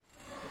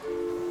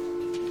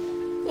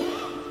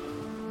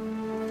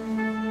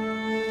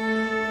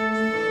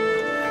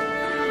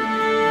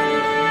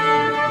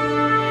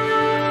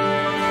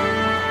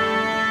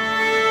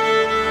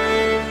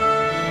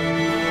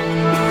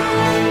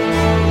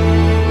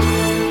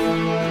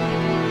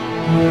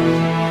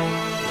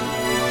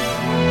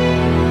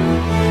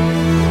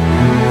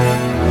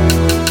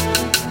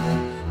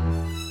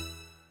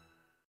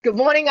Good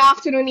morning,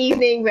 afternoon,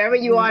 evening, wherever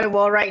you are in the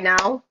world right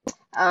now.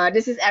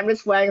 This is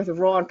Emrys Wang of the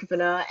Raw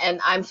Entrepreneur, and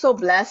I'm so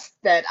blessed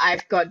that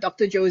I've got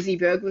Dr. Josie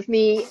Beug with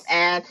me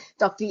and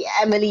Dr.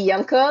 Emily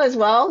Yunker as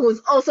well,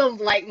 who's also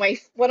like my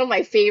one of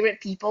my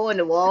favorite people in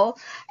the world.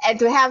 And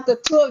to have the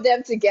two of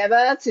them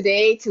together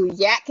today to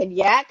yak and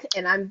yak,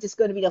 and I'm just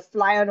going to be the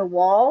fly on the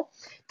wall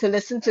to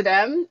listen to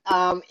them.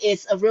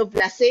 Is a real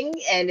blessing,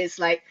 and it's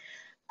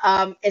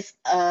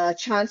a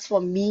chance for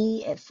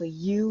me and for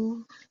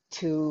you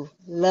to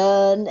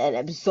learn and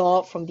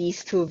absorb from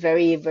these two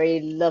very, very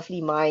lovely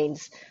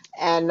minds.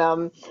 And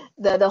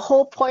the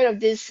whole point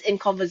of this in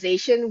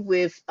conversation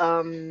with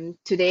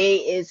today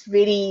is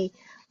really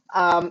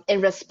in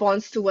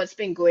response to what's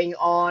been going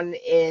on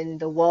in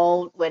the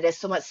world where there's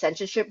so much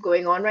censorship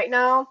going on right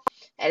now,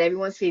 and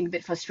everyone's feeling a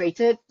bit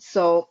frustrated.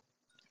 So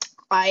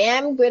I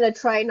am going to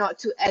try not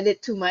to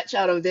edit too much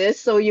out of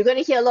this. So you're going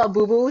to hear a lot of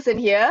boo-boos in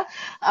here,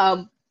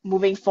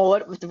 moving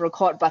forward with the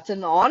record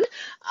button on.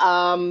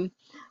 Um,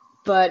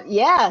 but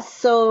yeah,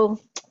 so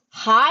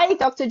hi,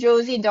 Dr.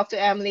 Josie and Dr.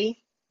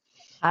 Emily.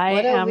 Hi,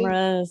 What are we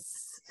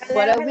Amorous.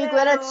 what Hello, are we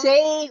going to hello.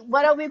 say?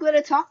 What are we going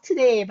to talk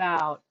today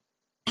about?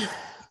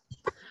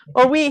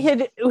 Well, we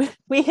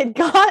had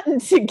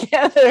gotten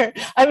together.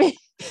 I mean,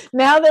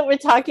 now that we're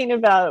talking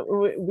about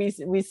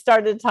we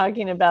started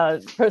talking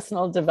about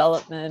personal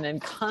development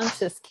and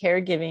conscious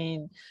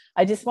caregiving.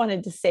 I just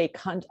wanted to say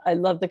I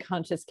love the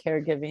conscious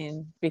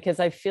caregiving because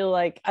I feel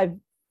like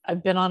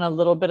I've been on a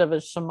little bit of a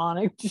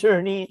shamanic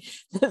journey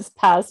this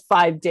past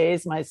 5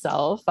 days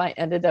myself. I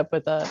ended up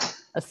with a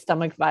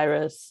stomach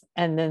virus,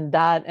 and then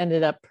that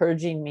ended up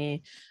purging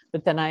me.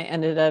 But then I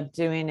ended up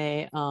doing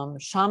a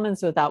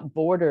Shamans Without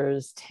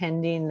Borders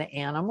Tending the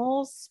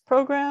Animals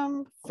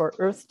program for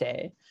Earth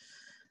Day.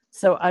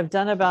 So I've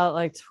done about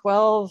like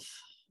 12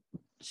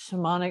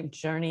 shamanic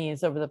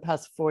journeys over the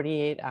past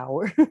 48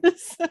 hours.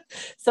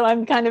 So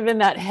I'm kind of in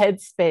that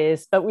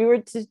headspace. But we were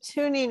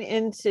tuning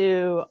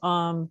into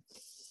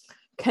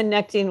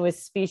connecting with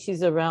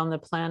species around the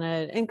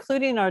planet,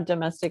 including our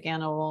domestic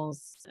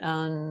animals,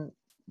 and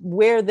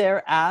where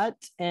they're at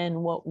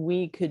and what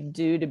we could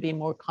do to be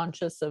more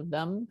conscious of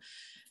them,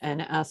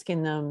 and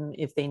asking them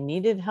if they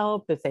needed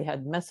help, if they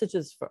had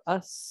messages for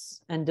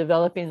us, and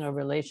developing a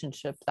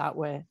relationship that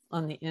way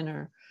on the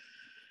inner.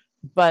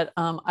 But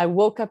I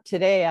woke up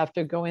today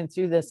after going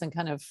through this and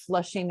kind of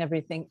flushing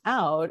everything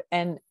out.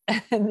 And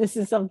this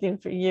is something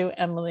for you,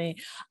 Emily.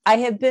 I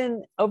have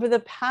been, over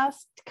the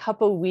past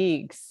couple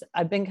weeks,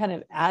 I've been kind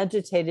of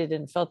agitated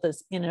and felt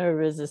this inner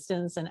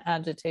resistance and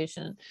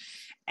agitation.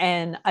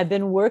 And I've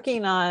been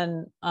working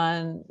on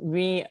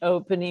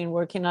reopening,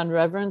 working on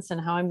reverence and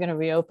how I'm going to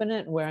reopen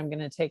it and where I'm going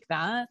to take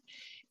that.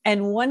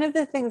 And one of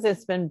the things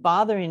that's been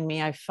bothering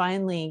me, I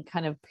finally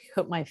kind of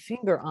put my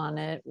finger on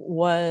it,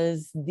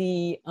 was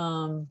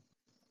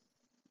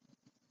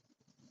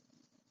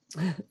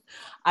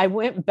I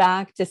went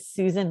back to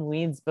Susan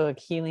Weed's book,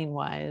 Healing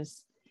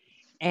Wise,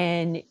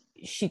 and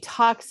she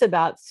talks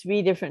about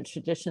 3 different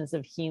traditions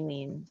of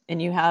healing.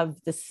 And you have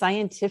the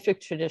scientific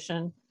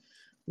tradition,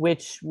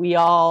 which we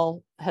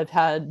all have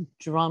had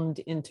drummed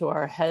into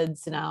our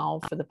heads now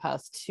for the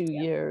past 2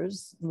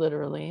 years,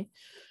 literally.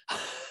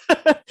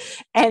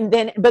 And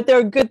then, but there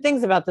are good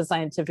things about the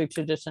scientific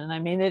tradition. I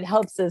mean, it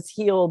helps us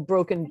heal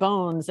broken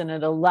bones, and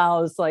it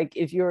allows, like,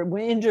 if you're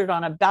injured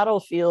on a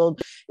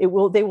battlefield, they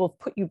will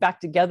put you back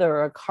together,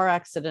 or a car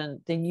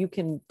accident, then you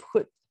can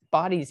put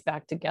bodies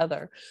back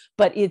together.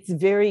 But it's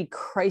very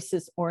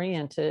crisis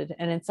oriented,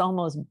 and it's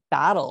almost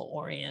battle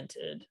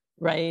oriented,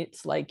 right?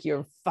 Like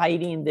you're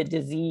fighting the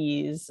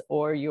disease,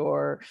 or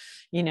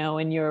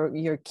and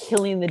you're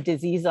killing the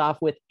disease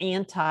off with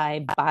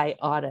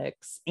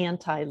antibiotics,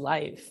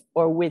 anti-life,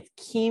 or with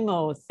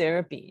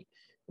chemotherapy,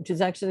 which is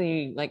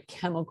actually like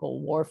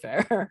chemical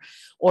warfare,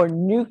 or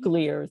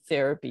nuclear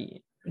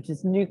therapy, which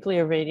is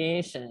nuclear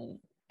radiation.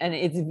 And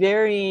it's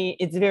very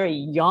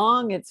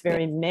young, it's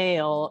very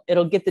male.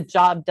 It'll get the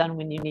job done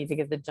when you need to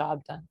get the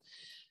job done.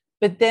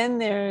 But then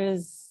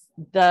there's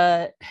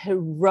the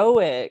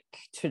heroic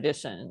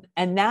tradition,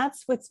 and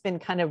that's what's been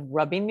kind of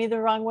rubbing me the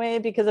wrong way,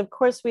 because of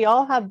course we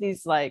all have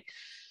these like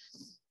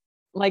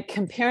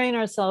comparing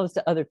ourselves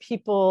to other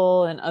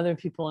people and other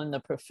people in the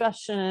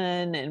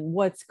profession and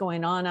what's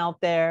going on out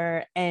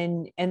there,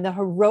 and the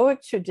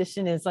heroic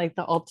tradition is like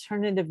the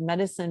alternative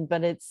medicine,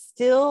 but it's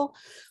still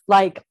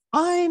like,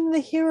 I'm the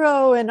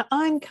hero and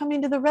I'm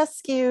coming to the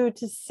rescue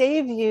to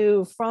save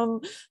you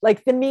from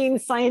like the mean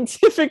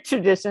scientific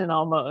tradition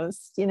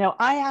almost.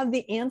 I have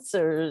the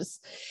answers.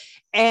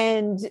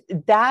 And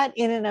that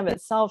in and of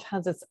itself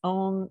has its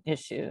own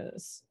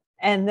issues.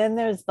 And then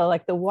there's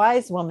the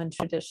wise woman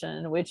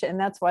tradition, and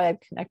that's why I've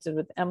connected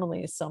with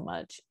Emily so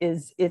much,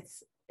 is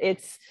it's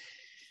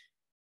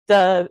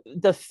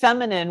the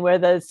feminine, where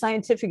the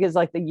scientific is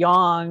like the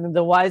yang,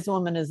 the wise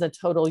woman is a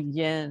total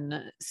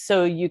yin.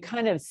 So you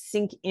kind of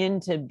sink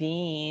into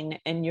being,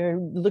 and you're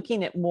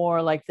looking at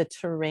more like the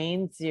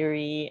terrain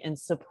theory and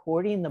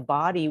supporting the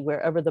body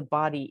wherever the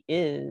body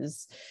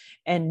is,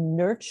 and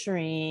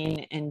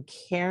nurturing and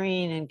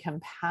caring and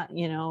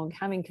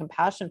having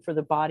compassion for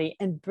the body,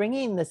 and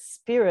bringing the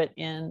spirit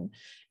in,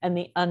 and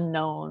the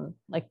unknown,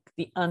 like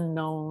the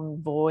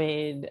unknown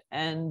void,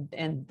 and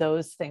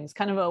those things,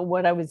 kind of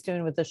what I was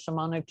doing with the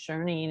shamanic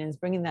journey, is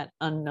bringing that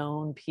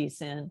unknown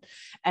piece in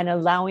and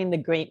allowing the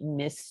great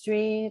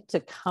mystery to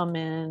come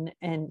in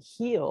and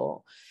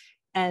heal.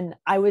 And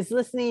I was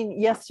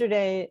listening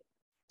yesterday,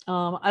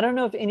 I don't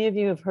know if any of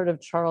you have heard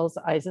of Charles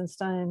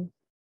Eisenstein.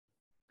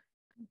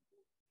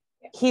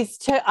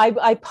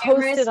 I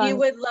posted on, you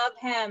would love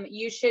him.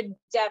 You should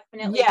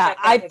definitely check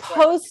out his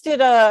posted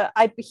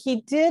work.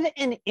 He did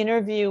an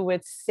interview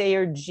with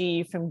Sayer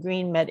G from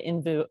Green Med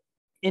Info,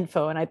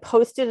 and I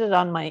posted it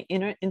on my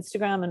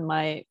Instagram and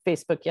my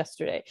Facebook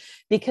yesterday,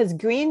 because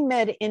Green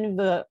Med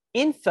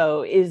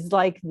Info is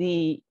like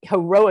the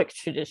heroic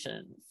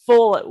tradition,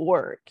 full at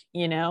work,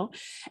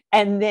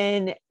 and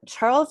then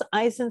Charles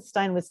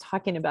Eisenstein was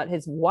talking about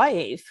his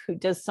wife, who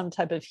does some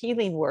type of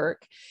healing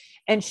work,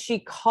 and she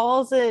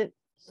calls it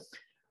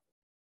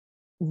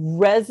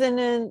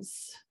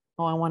resonance.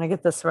 Oh, I want to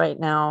get this right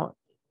now.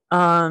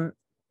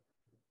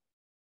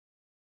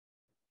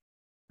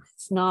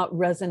 It's not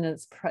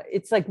resonance.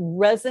 It's like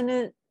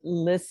resonant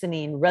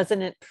listening,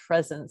 resonant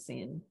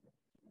presencing.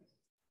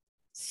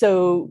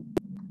 So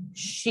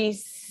she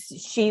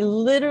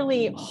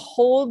literally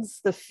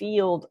holds the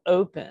field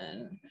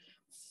open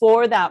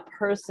for that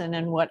person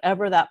and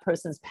whatever that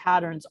person's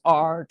patterns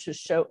are to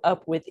show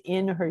up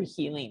within her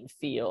healing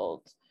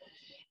field.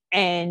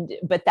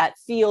 But that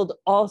field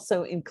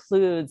also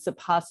includes the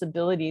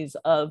possibilities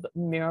of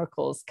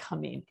miracles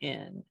coming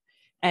in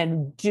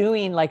and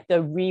doing like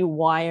the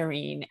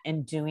rewiring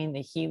and doing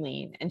the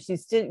healing. And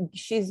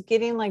she's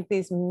getting like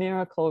these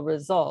miracle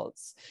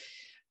results.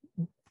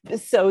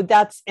 So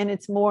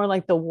it's more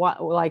like the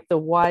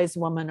wise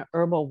woman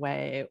herbal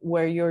way,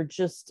 where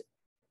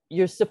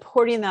you're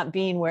supporting that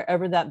being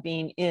wherever that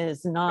being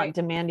is, not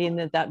demanding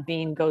that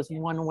being goes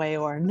one way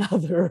or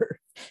another,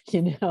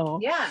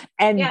 Yeah.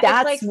 And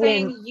that's like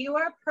saying you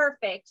are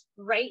perfect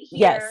right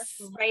here,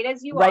 right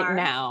as you right are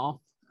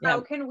now. How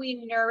can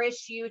we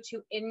nourish you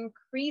to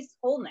increase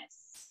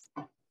wholeness?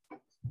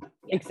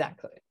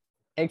 Exactly.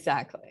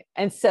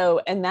 And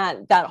so,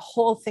 that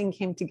whole thing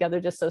came together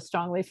just so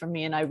strongly for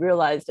me. And I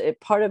realized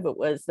part of it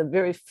was the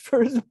very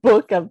first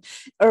book of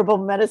herbal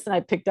medicine I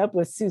picked up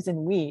was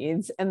Susan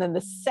Weeds. And then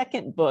the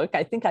second book,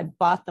 I think I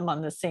bought them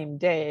on the same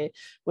day,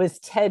 was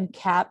Ted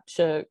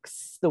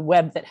Kapchuk's The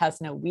Web That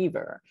Has No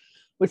Weaver,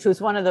 which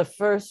was one of the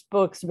first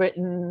books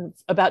written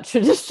about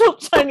traditional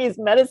Chinese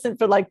medicine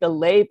for like the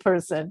lay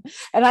person.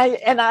 And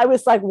I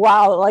was like,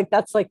 wow, like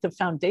that's like the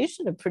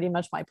foundation of pretty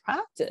much my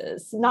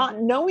practice,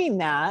 not knowing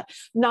that,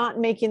 not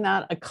making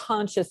that a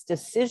conscious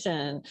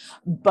decision,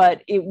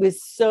 but it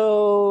was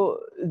so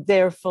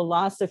their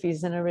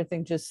philosophies and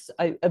everything just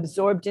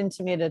absorbed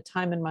into me at a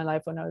time in my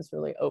life when I was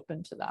really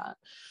open to that.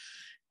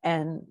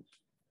 And,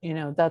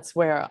 that's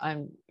where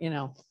I'm,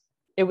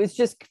 it was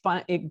just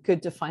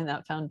good to find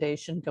that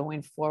foundation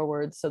going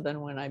forward. So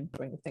then when I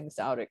bring things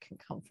out, it can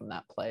come from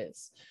that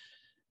place.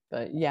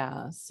 But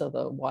so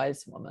the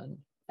wise woman.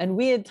 And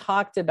we had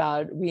talked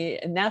about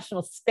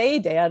National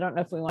Spay Day. I don't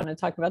know if we want to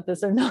talk about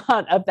this or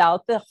not,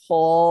 about the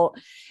whole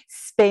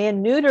spay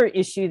and neuter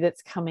issue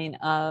that's coming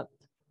up.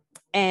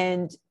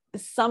 And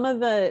some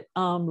of it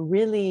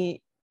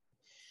really,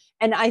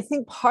 and I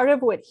think part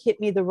of what hit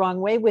me the wrong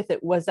way with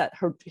it was that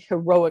her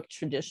heroic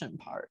tradition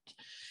part.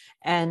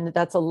 And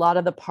that's a lot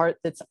of the part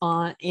that's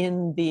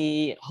in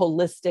the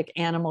holistic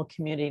animal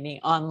community,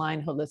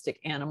 online holistic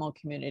animal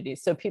community.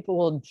 So people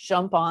will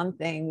jump on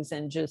things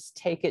and just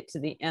take it to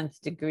the nth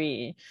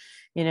degree,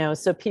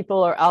 so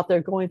people are out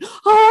there going,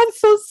 oh, I'm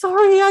so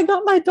sorry, I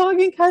got my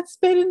dog and cat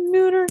spayed and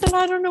neutered and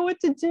I don't know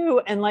what to do.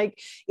 And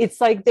it's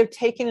like they're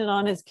taking it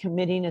on as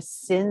committing a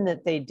sin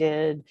that they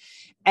did.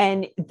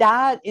 And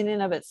that in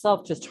and of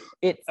itself just,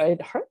 it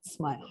hurts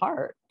my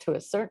heart to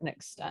a certain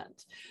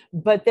extent.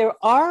 But there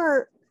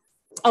are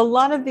a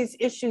lot of these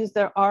issues,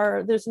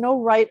 there's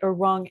no right or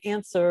wrong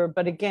answer.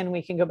 But again,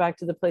 we can go back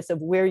to the place of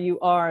where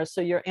you are.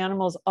 So your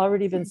animal's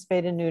already been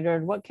spayed and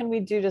neutered. What can we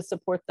do to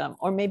support them?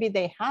 Or maybe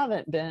they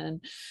haven't been,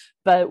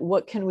 but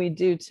what can we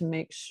do to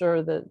make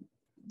sure that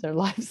their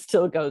life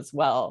still goes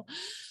well?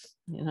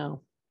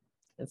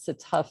 It's a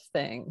tough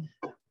thing.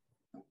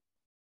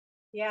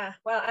 Yeah.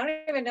 Well, I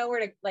don't even know where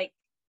to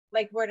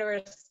where to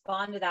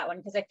respond to that one,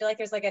 because I feel like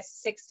there's like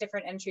 6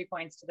 different entry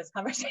points to this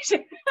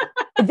conversation.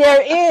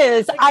 There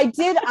is.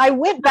 I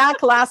went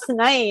back last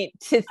night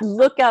to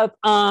look up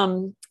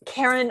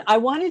Karen. I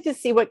wanted to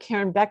see what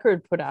Karen Becker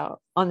had put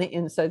out on the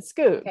Inside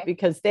Scoop,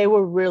 because they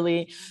were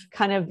really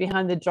kind of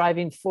behind the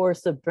driving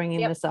force of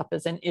bringing this up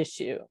as an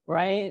issue,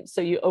 right? So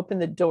you open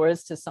the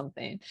doors to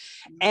something.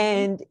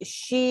 And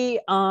she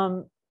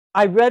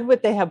I read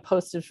what they have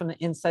posted from the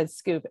Inside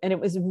Scoop, and it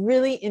was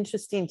really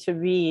interesting to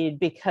read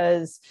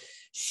because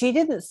she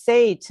didn't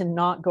say to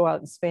not go out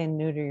and spay and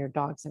neuter your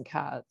dogs and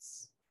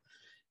cats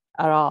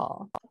at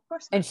all. Of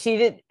course not.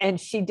 And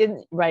she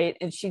didn't, right?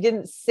 And she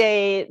didn't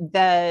say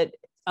that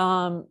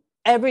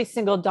every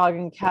single dog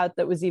and cat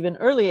that was even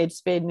early age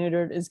spayed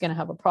neutered is going to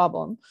have a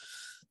problem,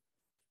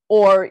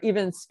 or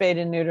even spayed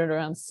and neutered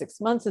around 6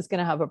 months is going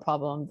to have a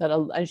problem.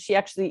 And she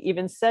actually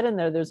even said in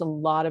there, there's a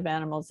lot of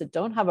animals that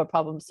don't have a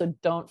problem, so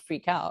don't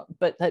freak out,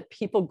 but that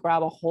people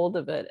grab a hold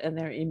of it and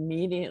they're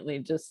immediately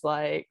just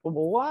like,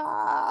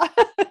 wow.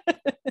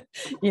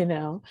 You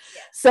know.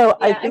 So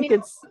yeah, I think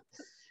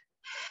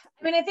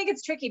I think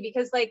it's tricky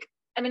because, like,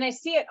 I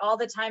see it all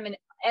the time in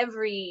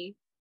every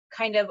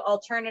kind of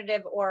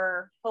alternative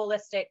or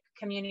holistic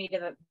community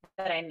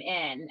that I'm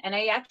in. And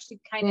I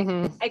actually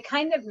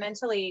kind of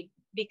mentally,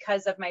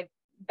 because of my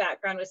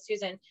background with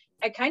Susan,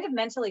 I kind of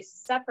mentally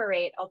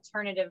separate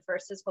alternative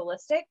versus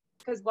holistic,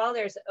 because while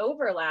there's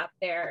overlap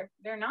there,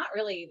 they're not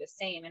really the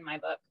same in my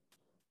book.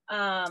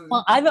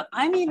 Well,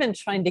 I'm even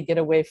trying to get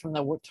away from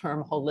the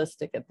term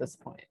holistic at this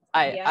point.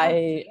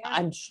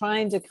 I'm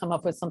trying to come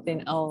up with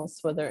something else,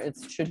 whether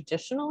it's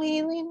traditional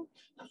healing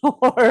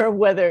or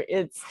whether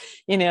it's,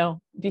 you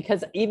know,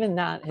 because even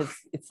that is,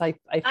 it's like,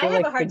 I feel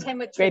like have a hard time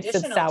with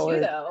traditional too,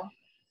 though.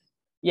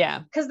 Yeah.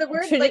 Because the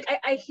word, like,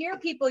 I hear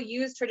people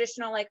use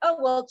traditional, like, oh,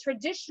 well,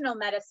 traditional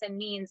medicine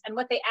means, and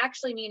what they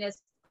actually mean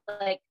is,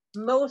 like,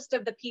 most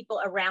of the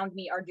people around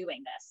me are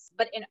doing this.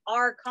 But in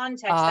our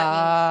context,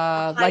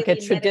 that means like a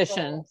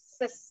tradition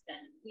system.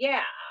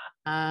 Yeah.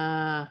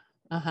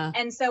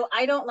 And so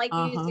I don't like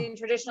using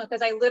traditional,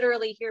 because I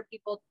literally hear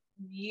people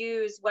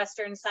use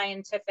Western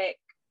scientific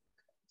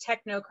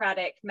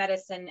technocratic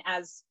medicine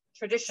as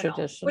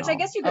traditional, which I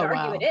guess you could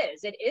argue it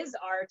is. It is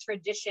our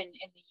tradition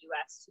in the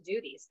US to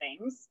do these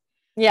things.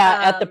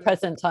 Yeah, at the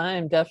present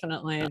time,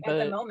 definitely. At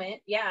the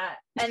moment, yeah.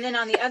 And then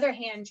on the other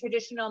hand,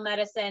 traditional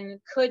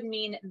medicine could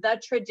mean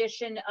the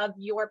tradition of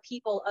your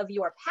people of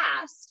your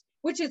past,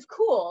 which is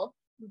cool,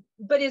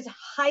 but is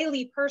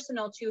highly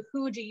personal to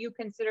who do you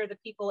consider the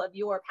people of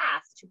your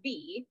past to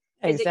be?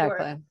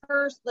 Exactly. Is it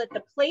your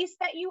the place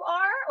that you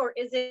are, or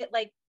is it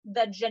like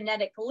the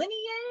genetic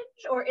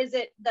lineage, or is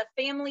it the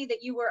family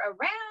that you were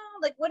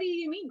around? Like, what do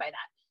you mean by that?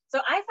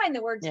 So I find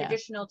the word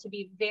traditional to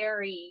be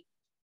very,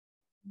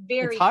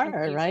 very it's hard,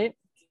 confusing, right?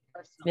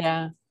 personally.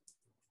 Yeah.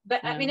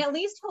 But I mean, at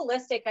least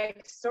holistic, I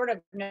sort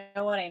of know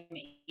what I'm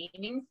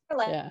aiming for.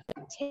 Like,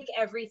 take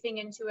everything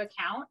into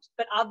account,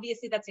 but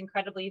obviously that's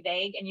incredibly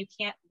vague, and you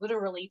can't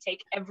literally take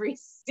every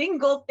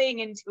single thing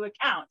into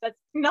account. That's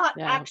not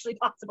actually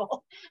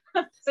possible.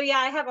 So yeah,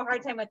 I have a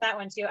hard time with that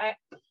one too.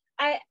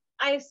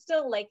 I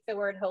still like the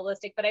word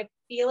holistic, but I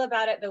feel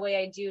about it the way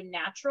I do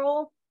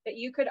natural, that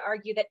you could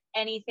argue that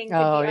anything could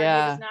be argued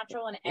as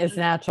natural, and anything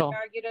could be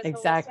argued as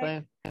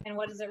holistic. And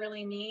what does it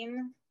really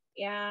mean?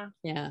 Yeah.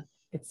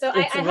 It's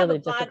I have really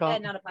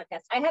difficult. Not a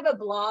podcast. I have a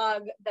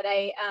blog that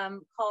I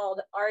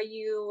called "Are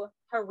You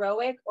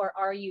Heroic or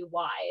Are You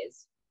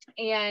Wise?"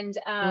 And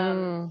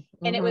and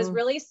it was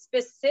really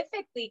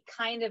specifically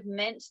kind of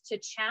meant to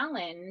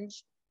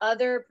challenge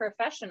other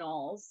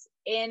professionals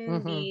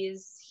in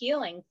these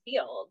healing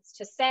fields,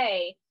 to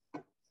say,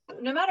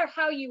 no matter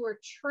how you were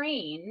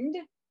trained,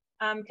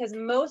 because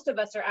most of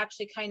us are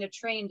actually kind of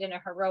trained in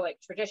a heroic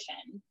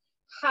tradition,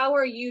 how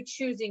are you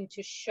choosing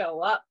to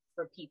show up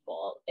for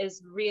people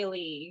is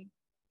really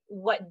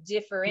what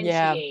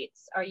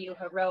differentiates are you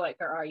heroic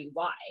or are you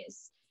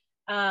wise?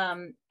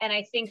 And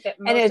I think that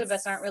most of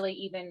us aren't really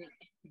even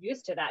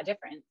used to that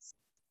difference.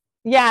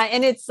 Yeah,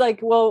 and it's like,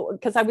 well,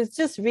 because I was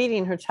just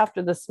reading her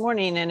chapter this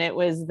morning, and it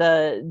was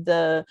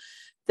the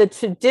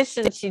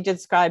tradition she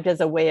described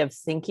as a way of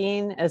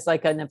thinking, as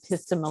like an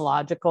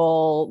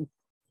epistemological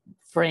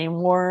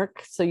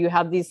framework. So you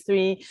have these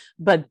three,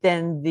 but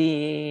then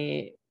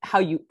how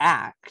you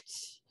act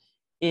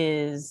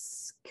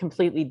is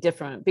completely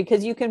different,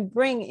 because you can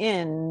bring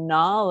in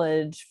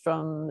knowledge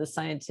from the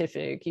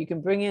scientific, you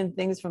can bring in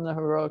things from the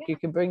heroic, you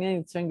can bring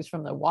in things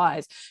from the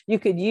wise, you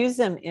could use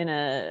them in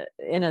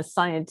a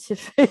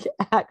scientific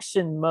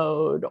action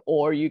mode,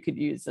 or you could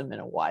use them in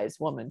a wise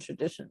woman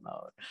tradition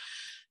mode.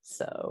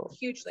 So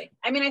hugely.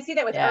 I mean, I see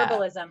that with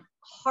herbalism,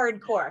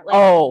 hardcore.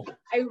 Like,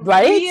 I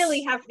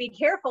really have to be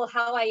careful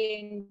how I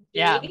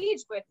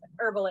engage with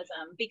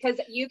herbalism, because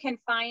you can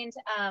find,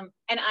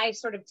 and I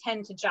sort of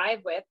tend to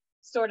jive with,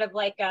 sort of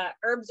like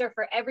herbs are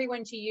for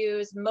everyone to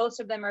use. Most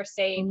of them are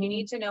safe. You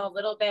need to know a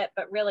little bit,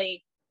 but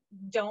really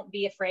don't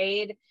be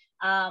afraid.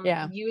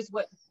 Use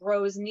what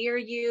grows near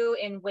you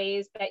in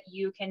ways that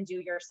you can do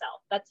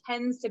yourself. That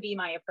tends to be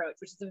my approach,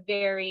 which is a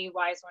very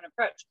wise one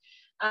approach.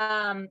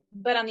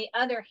 But on the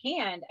other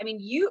hand,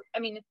 you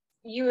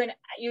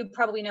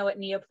probably know what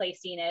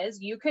neoplacine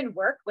is. You can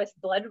work with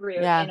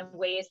bloodroot in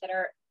ways that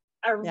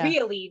are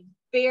really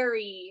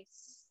very,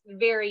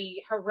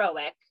 very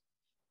heroic,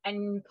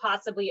 and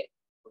possibly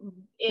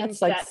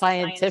that's like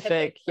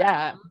scientific.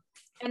 Yeah.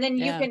 And then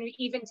you can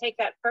even take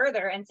that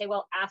further and say,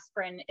 well,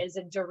 aspirin is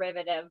a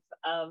derivative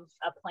of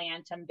a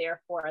plant, and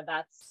therefore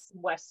that's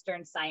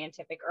Western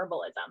scientific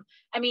herbalism.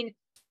 I mean,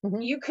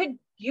 you could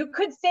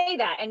say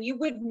that, and you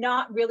would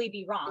not really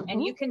be wrong.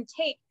 And you can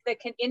take the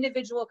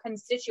individual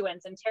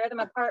constituents and tear them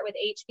apart with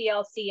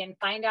HPLC and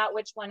find out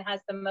which one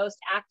has the most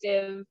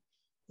active,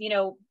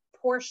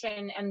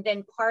 portion, and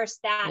then parse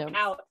that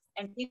out.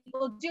 And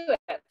people do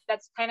it.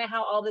 That's kind of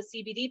how all the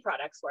CBD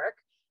products work.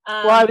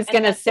 Well, I was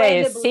going to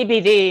say is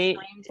CBD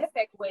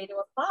scientific way to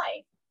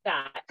apply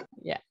that.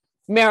 Yeah.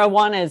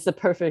 Marijuana is the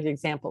perfect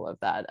example of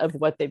that, of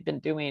what they've been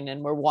doing.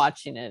 And we're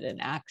watching it in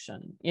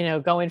action,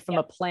 going from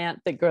a plant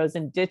that grows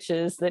in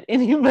ditches that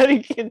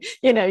anybody can,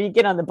 you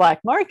get on the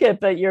black market,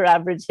 but your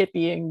average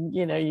hippie and,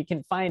 you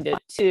can find it,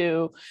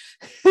 to,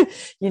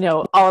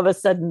 all of a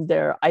sudden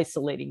they're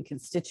isolating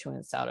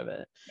constituents out of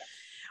it.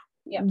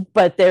 Yeah.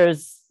 But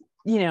there's,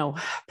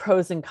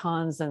 pros and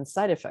cons and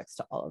side effects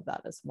to all of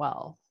that as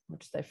well,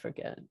 which they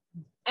forget.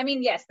 I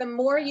mean, yes, the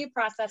more you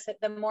process it,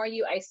 the more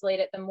you isolate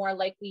it, the more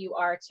likely you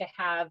are to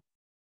have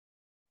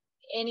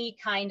any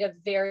kind of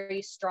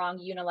very strong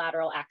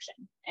unilateral action.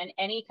 And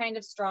any kind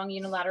of strong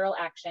unilateral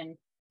action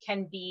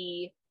can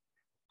be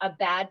a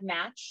bad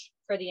match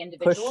for the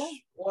individual,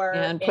 or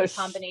in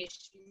combination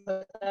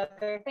with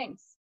other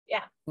things.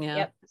 Yeah.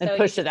 Yep. And so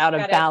push it out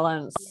of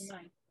balance.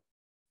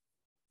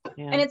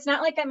 Yeah. And it's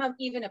not like I'm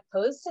even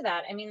opposed to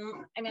that. I mean,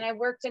 I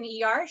worked an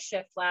ER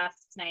shift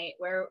last night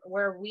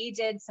where we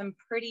did some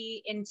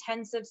pretty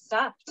intensive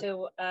stuff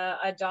to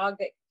a dog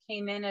that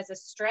came in as a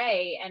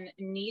stray and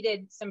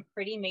needed some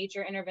pretty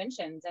major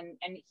interventions, and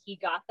he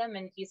got them,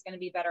 and he's going to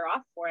be better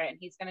off for it, and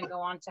he's going to go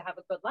on to have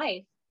a good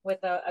life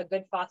with a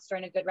good foster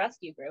and a good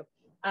rescue group.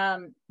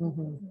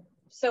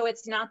 So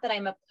it's not that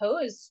I'm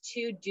opposed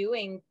to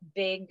doing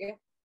big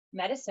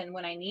medicine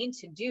when I need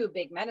to do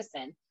big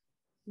medicine.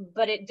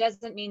 But it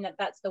doesn't mean that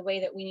that's the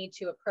way that we need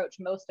to approach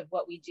most of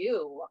what we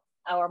do,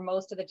 or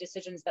most of the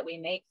decisions that we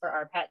make for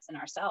our pets and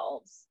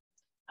ourselves.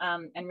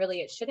 And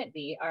really, it shouldn't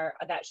be.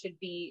 That should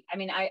be. I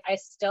mean, I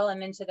still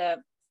am into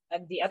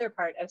the other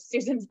part of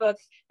Susan's book,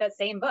 that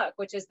same book,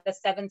 which is the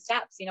 7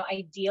 steps.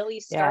 Ideally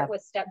start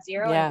with step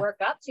 0 and work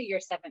up to your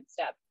 7th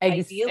step.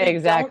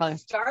 Ideally, don't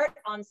start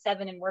on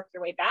 7 and work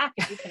your way back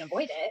if you can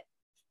avoid it.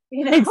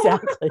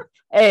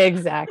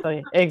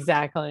 Exactly.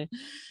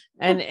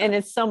 And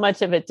it's so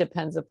much of it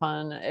depends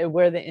upon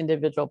where the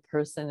individual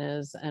person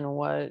is and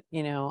what,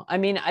 I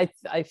mean,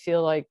 I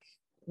feel like,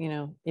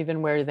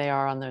 even where they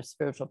are on their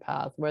spiritual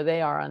path, where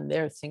they are on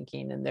their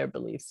thinking and their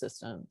belief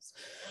systems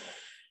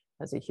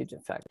has a huge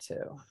effect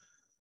too.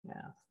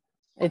 Yeah.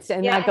 I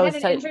had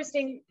an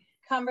interesting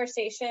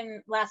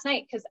conversation last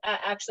night, because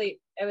actually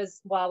it was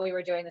while we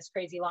were doing this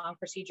crazy long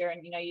procedure,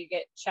 and you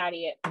get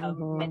chatty at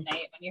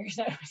midnight when you're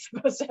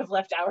supposed to have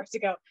left hours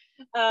ago.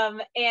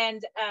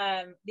 And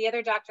the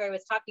other doctor I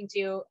was talking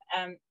to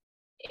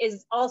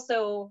is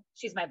also,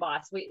 she's my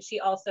boss.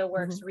 She also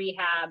works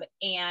rehab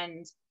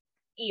and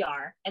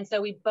ER, and so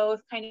we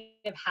both kind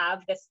of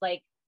have this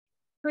like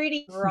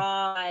pretty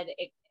broad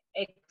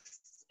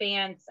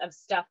expanse of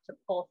stuff to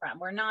pull from.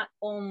 We're not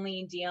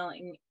only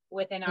dealing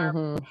within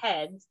our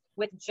heads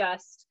with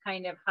just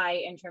kind of high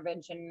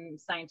intervention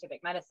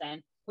scientific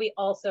medicine. We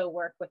also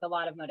work with a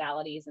lot of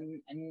modalities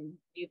and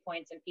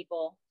viewpoints and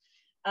people.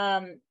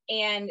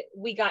 And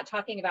we got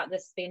talking about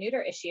this spay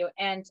neuter issue,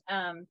 and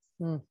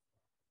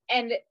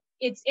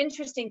it's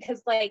interesting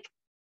because like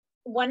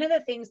one of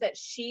the things that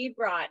she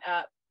brought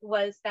up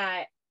was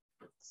that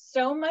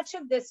so much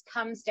of this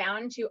comes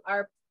down to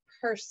our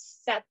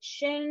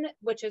perception,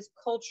 which is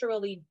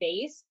culturally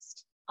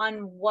based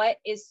on what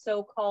is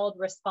so-called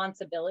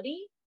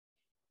responsibility,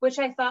 which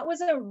I thought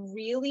was a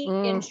really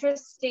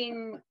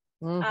interesting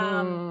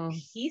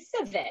piece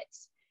of it.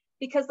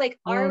 Because like,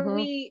 are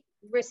we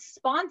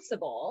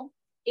responsible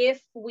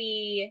if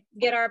we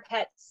get our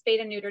pets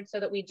spayed and neutered so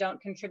that we don't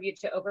contribute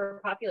to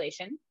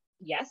overpopulation?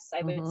 Yes,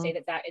 I would say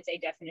that is a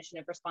definition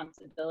of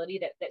responsibility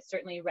that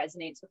certainly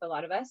resonates with a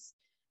lot of us.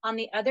 On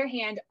the other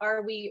hand,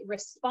 are we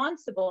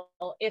responsible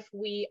if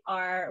we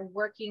are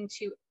working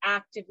to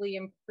actively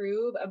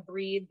improve a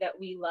breed that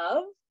we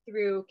love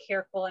through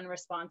careful and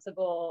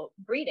responsible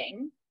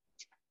breeding?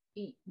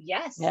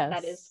 Yes,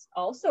 that is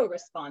also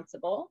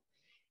responsible.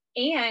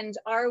 And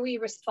are we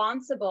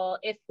responsible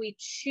if we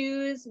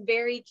choose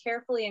very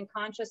carefully and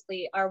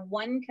consciously our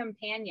one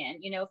companion,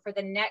 for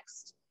the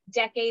next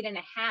decade and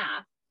a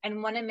half,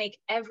 and want to make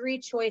every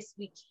choice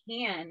we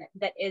can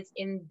that is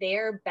in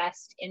their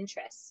best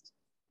interest?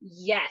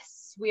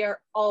 Yes, we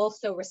are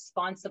also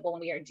responsible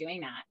when we are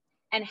doing that.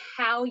 And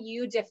how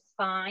you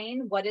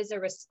define what is a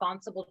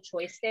responsible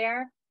choice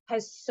there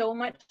has so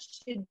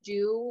much to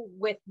do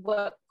with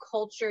what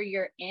culture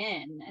you're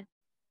in.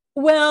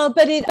 Well,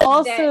 but it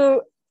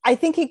also, I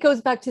think it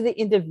goes back to the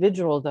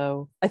individual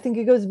though. I think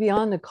it goes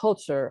beyond the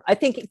culture. I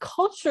think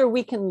culture,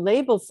 we can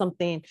label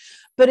something,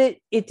 but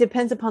it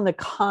depends upon the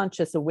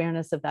conscious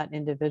awareness of that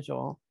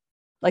individual,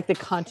 like the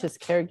conscious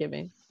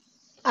caregiving.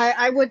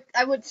 I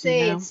would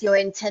say it's your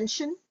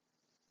intention.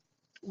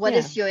 What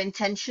is your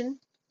intention?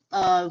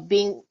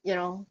 being,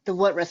 the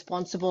word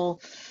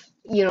responsible,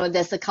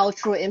 there's the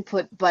cultural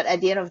input, but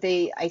at the end of the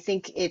day, I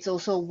think it's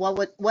also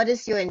what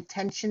is your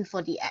intention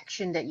for the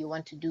action that you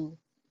want to do?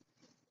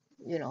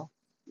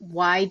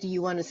 Why do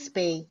you want to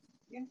spay?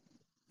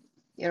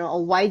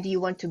 Or why do you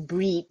want to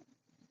breed?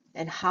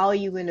 And how are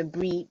you going to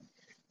breed?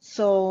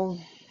 So,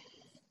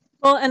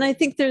 well, and I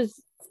think there's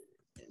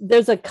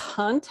a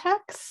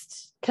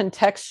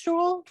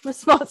contextual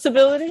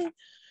responsibility.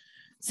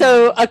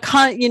 So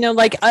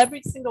like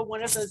every single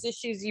one of those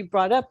issues you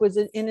brought up was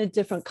in a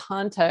different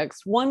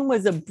context. One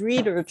was a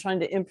breeder trying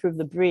to improve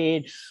the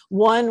breed.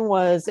 One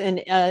was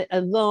a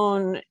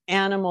lone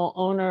animal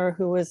owner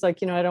who was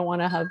like, I don't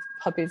want to have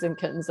puppies and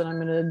kittens, and I'm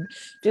going to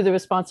do the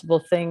responsible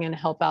thing and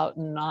help out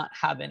and not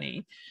have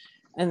any.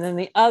 And then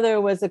the other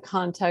was a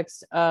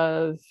context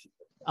of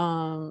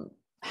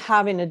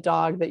having a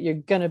dog that you're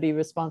going to be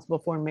responsible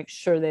for and make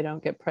sure they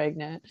don't get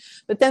pregnant.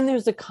 But then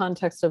there's a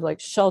context of like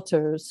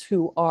shelters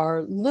who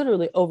are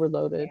literally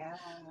overloaded. Yeah.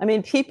 I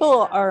mean,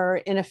 people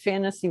are in a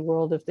fantasy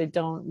world if they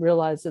don't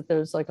realize that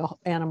there's like an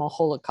animal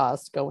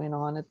holocaust going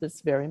on at this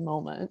very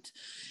moment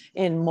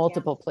in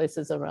multiple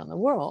places around the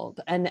world.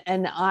 And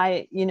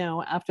I,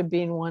 after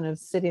being one of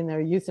sitting there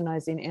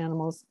euthanizing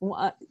animals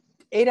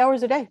 8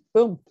 hours a day,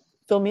 boom,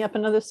 fill me up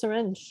another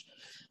syringe.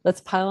 Let's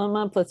pile them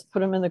up. Let's put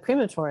them in the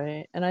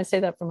crematory. And I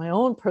say that from my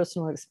own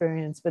personal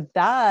experience, but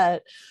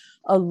that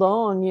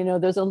alone,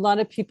 there's a lot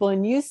of people,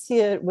 and you see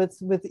it with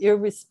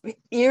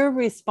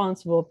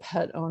irresponsible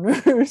pet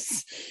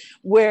owners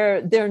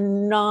where they're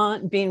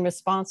not being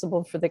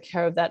responsible for the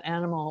care of that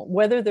animal,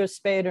 whether they're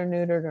spayed or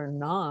neutered or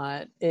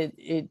not.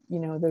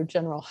 Their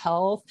general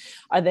health.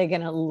 Are they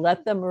going to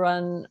let them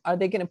run? Are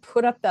they going to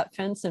put up that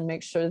fence and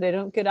make sure they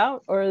don't get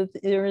out? Or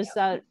is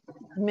that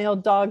male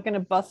dog going to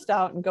bust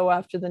out and go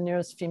after the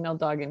nearest female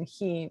dog in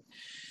heat?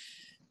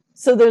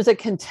 So there's a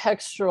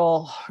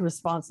contextual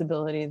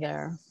responsibility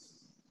there.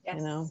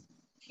 Yes.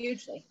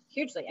 Hugely.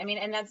 I mean,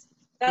 and that's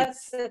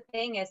the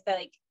thing, is that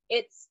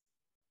it's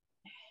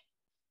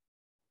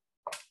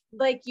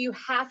like you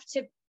have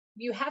to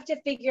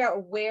figure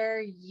out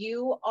where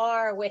you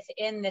are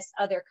within this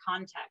other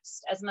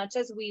context. As much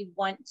as we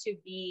want to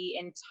be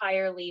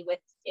entirely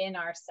within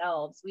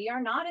ourselves, we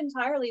are not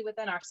entirely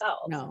within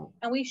ourselves. No.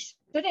 And we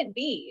shouldn't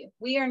be.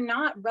 We are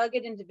not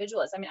rugged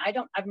individualists. I mean,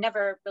 I've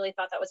never really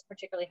thought that was a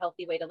particularly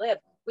healthy way to live.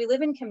 We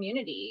live in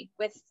community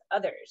with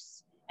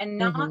others, and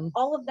not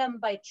all of them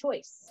by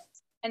choice.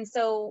 And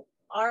so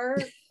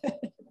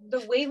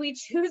the way we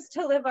choose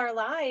to live our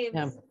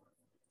lives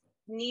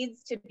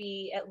needs to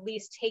be at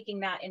least taking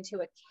that into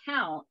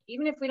account,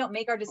 even if we don't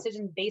make our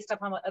decisions based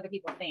upon what other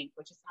people think,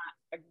 which is not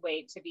a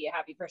way to be a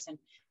happy person.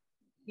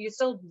 You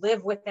still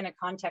live within a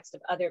context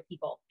of other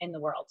people in the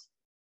world.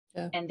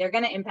 Yeah. And they're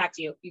going to impact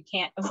you. You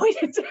can't avoid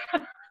it.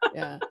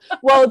 Yeah.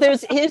 Well,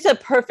 here's a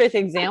perfect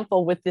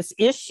example with this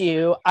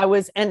issue. I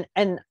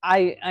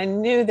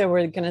knew there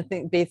were going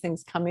to be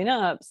things coming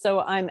up.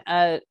 So I'm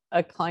at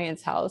a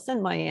client's house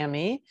in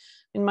Miami.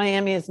 And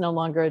Miami is no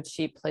longer a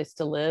cheap place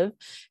to live.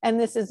 And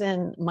this is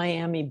in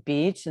Miami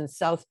Beach and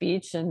South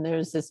Beach. And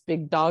there's this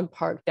big dog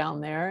park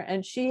down there.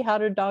 And she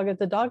had her dog at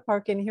the dog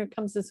park. And here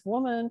comes this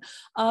woman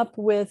up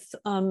with,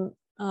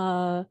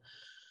 how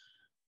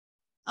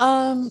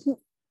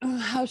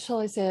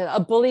shall I say it? A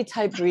bully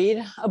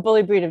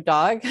breed of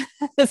dog.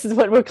 This is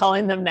what we're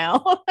calling them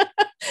now.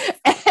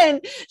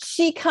 And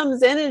she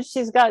comes in and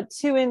she's got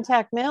 2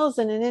 intact males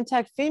and an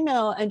intact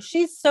female. And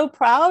she's so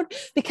proud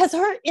because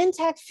her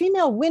intact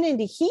female went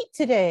into heat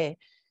today.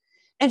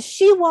 And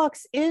she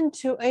walks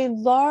into a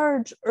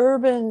large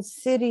urban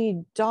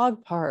city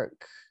dog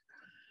park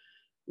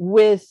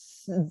with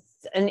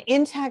an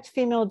intact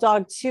female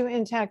dog, 2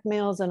 intact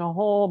males, and a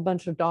whole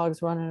bunch of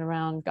dogs running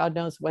around. God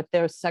knows what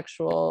their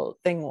sexual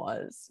thing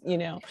was,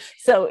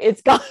 So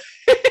it's got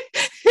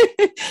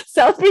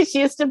South Beach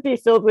used to be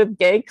filled with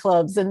gay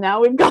clubs, and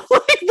now we've got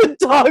like the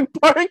dog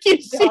park.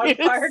 Dog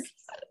park.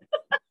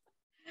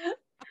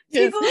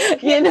 People who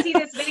can't see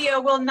this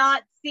video will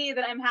not see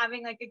that I'm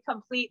having like a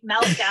complete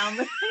meltdown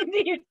listening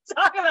to you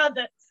talk about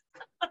this.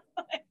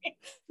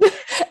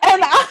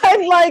 And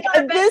I'm like,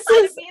 this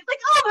is like,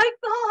 oh my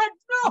God,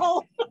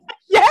 no.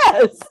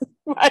 Yes,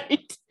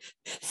 right.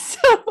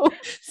 So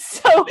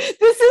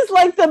this is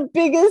like the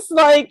biggest,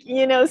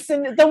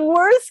 the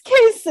worst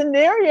case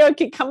scenario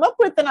could come up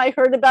with. And I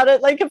heard about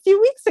it like a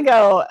few weeks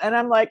ago. And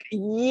I'm like,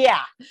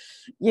 yeah,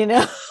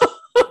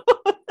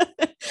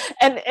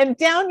 and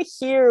down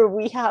here,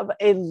 we have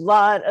a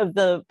lot of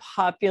the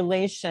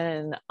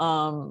population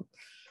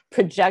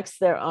projects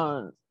their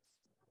own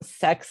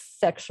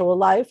sexual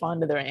life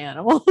onto their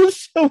animals,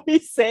 shall we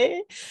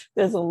say.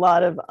 There's a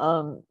lot of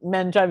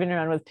men driving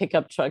around with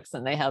pickup trucks,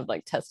 and they have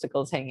like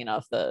testicles hanging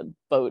off the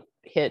boat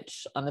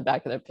hitch on the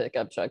back of their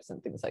pickup trucks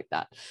and things like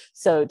that.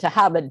 So to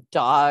have a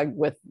dog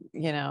with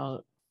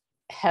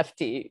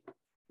hefty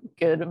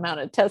good amount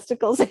of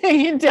testicles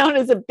hanging down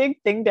is a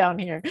big thing down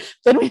here.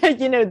 Then we had,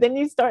 then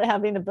you start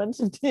having a bunch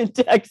of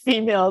intact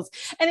females,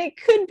 and it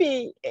could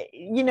be,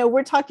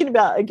 we're talking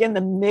about, again,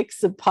 the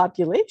mix of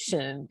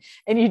population,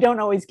 and you don't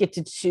always get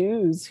to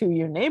choose who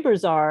your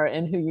neighbors are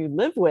and who you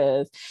live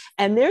with.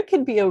 And there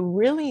could be a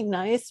really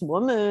nice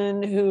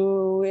woman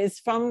who is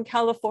from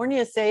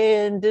California,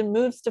 say, and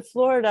moves to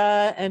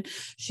Florida, and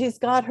she's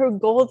got her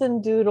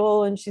golden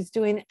doodle and she's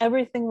doing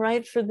everything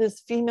right for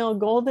this female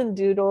golden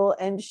doodle,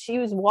 and she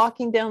was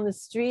walking down the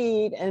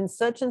street and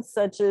such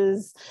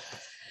is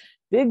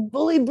big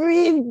bully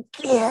breed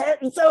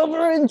gets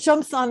over and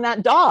jumps on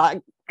that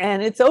dog,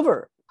 and it's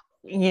over,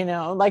 and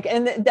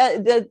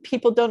that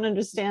people don't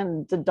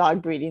understand the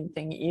dog breeding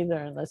thing either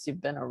unless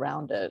you've been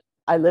around it.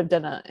 I lived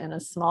in a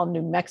small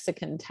New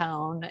Mexican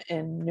town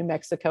in New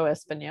Mexico,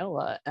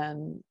 Espanola,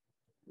 and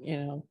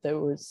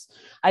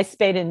I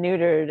spayed and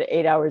neutered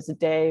 8 hours a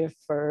day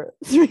for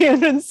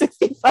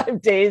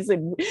 365 days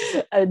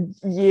a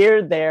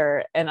year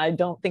there. And I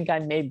don't think I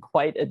made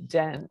quite a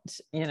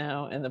dent,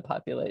 in the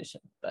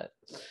population, but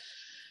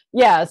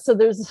yeah, so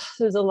there's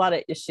a lot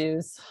of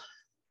issues.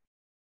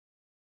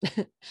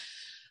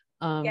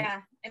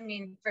 Yeah, I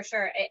mean, for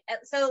sure.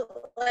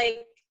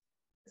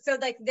 So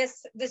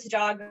this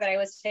dog that I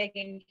was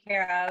taking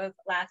care of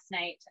last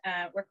night,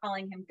 we're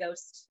calling him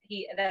Ghost.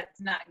 That's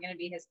not going to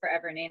be his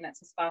forever name. That's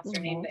his foster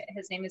name, but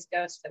his name is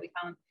Ghost that we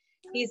call him.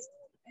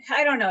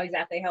 I don't know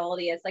exactly how old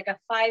he is, like a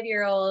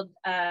 5-year-old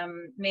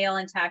male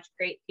intact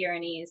Great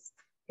Pyrenees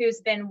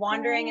who's been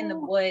wandering in the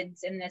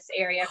woods in this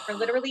area for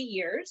literally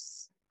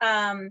years.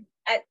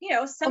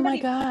 It's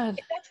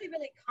actually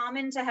really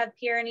common to have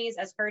Pyrenees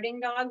as herding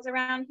dogs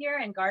around here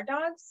and guard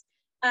dogs.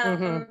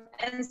 And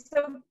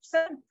so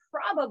someone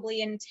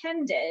probably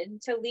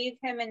intended to leave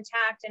him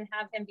intact and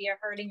have him be a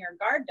herding or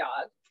guard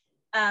dog,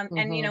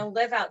 and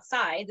live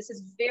outside. This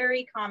is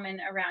very common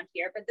around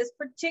here, but this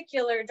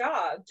particular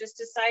dog just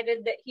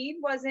decided that he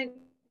wasn't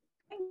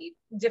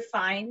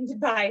defined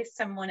by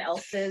someone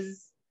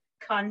else's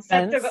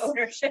concept of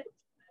ownership.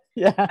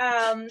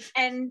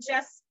 And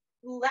just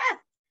left,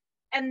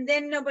 and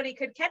then nobody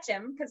could catch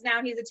him because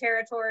now he's a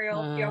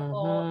territorial,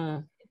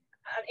 fearful,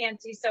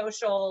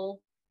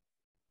 antisocial,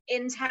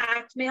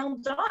 intact male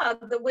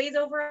dog that weighs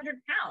over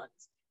 100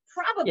 pounds.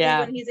 Probably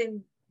when he's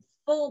in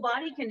full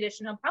body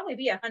condition, he'll probably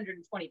be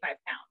 125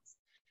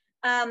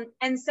 pounds.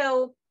 And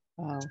so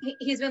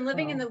he's been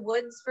living in the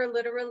woods for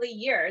literally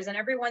years. And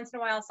every once in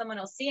a while, someone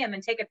will see him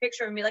and take a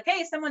picture and be like,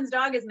 hey, someone's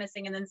dog is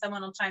missing. And then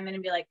someone will chime in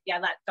and be like, yeah,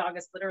 that dog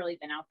has literally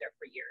been out there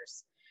for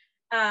years.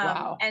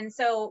 And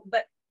so,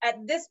 but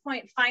at this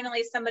point,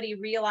 finally, somebody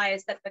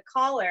realized that the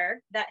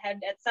collar that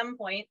had at some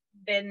point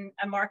been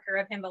a marker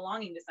of him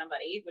belonging to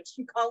somebody, which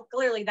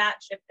clearly that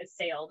ship has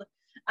sailed,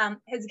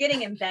 is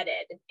getting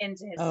embedded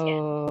into his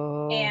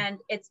skin. And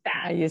it's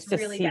bad. I used to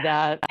really see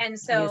bad. that. And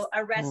so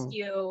a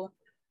rescue,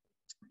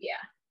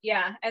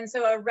 and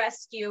so a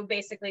rescue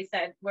basically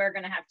said, we're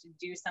going to have to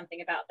do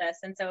something about this.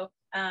 And so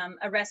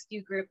a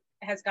rescue group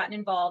has gotten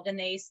involved, and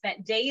they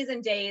spent days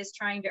and days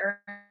trying to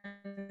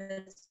earn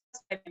this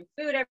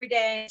food every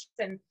day,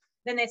 and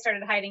then they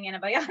started hiding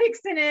antibiotics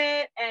in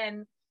it,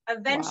 and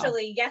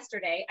eventually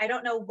yesterday, I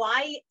don't know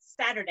why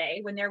Saturday,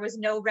 when there was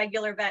no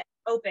regular vet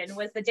open,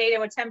 was the day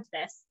to attempt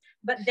this,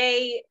 but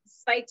they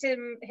spiked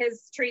him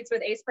his treats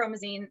with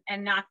acepromazine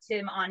and knocked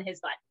him on his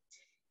butt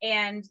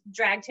and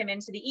dragged him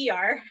into the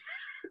ER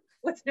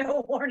with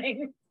no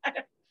warning.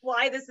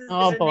 Why this is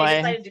they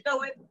decided to go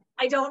with,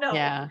 I don't know.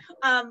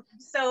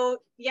 So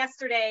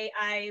yesterday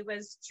I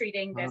was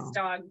treating this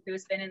dog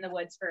who's been in the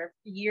woods for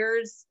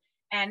years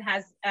and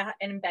has an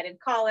embedded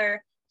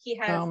collar. He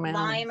has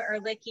Lyme,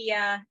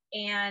 Ehrlichia,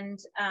 and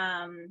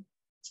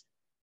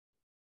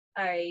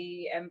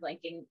I am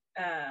blanking.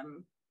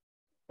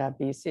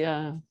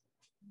 Babesia.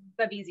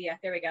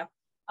 There we go.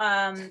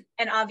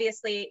 And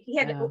obviously he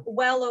had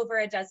well over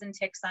a dozen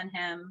ticks on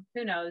him.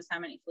 Who knows how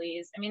many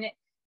fleas? I mean,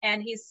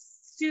 and he's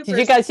super. Did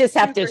you guys just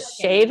have to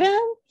shave him?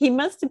 He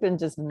must have been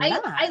just nuts.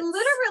 I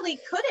literally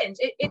couldn't.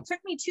 It took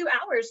me 2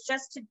 hours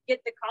just to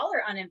get the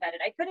collar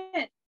unembedded. I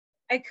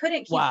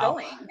couldn't keep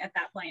going at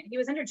that point. He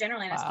was under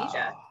general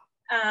anesthesia.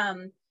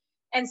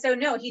 And so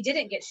no, he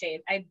didn't get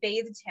shaved. I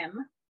bathed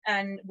him,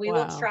 and we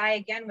will try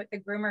again with the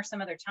groomer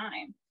some other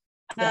time.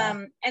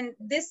 And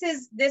this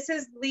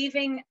is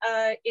leaving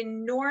an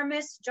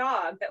enormous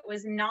dog that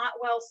was not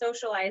well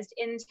socialized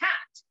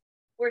intact,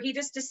 where he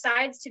just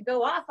decides to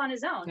go off on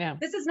his own.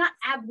 This is not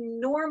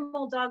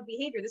abnormal dog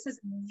behavior. This is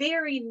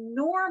very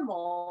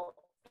normal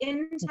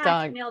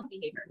intact male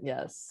behavior.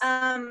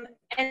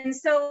 And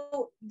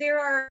so there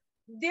are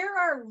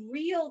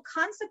real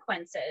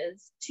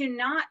consequences to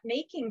not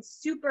making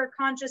super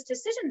conscious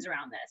decisions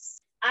around this.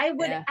 I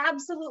would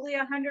absolutely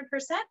 100%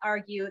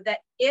 argue that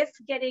if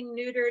getting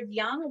neutered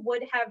young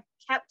would have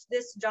kept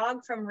this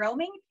dog from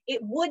roaming, it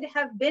would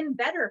have been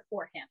better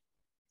for him.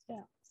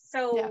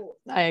 So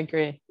I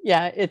agree.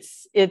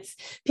 It's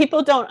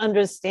people don't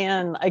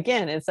understand.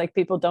 Again, it's like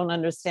people don't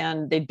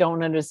understand. They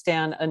don't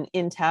understand an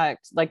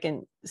intact, like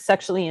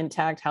sexually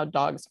intact, how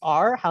dogs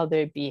are, how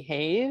they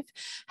behave,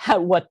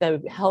 what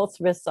the health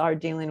risks are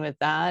dealing with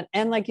that.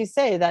 And like you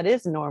say, that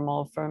is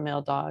normal for a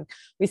male dog.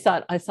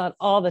 I saw it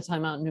all the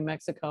time out in New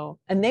Mexico,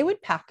 and they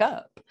would pack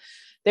up.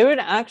 There would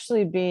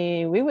actually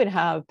be, we would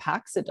have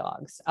packs of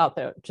dogs out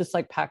there, just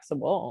like packs of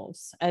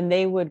wolves, and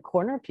they would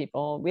corner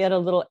people. We had a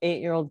little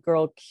 8-year-old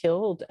girl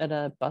killed at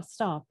a bus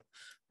stop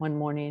one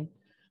morning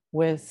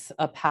with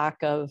a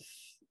pack of,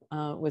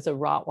 was a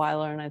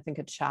Rottweiler and I think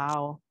a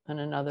Chow and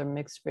another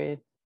mixed breed.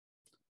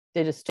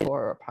 They just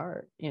tore her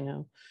apart, you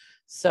know?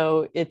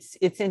 So it's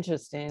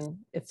interesting.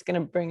 It's going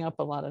to bring up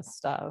a lot of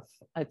stuff.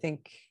 I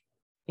think,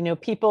 you know,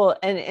 people,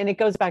 and it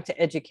goes back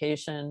to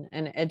education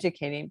and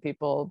educating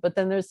people, but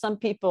then there's some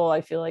people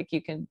I feel like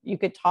you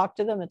could talk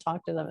to them and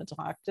talk to them and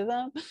talk to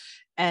them,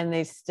 and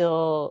they're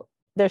so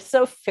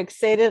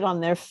fixated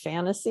on their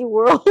fantasy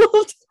world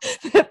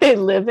that they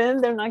live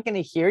in, they're not going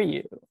to hear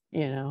you,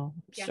 you know.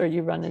 Yeah. Sure,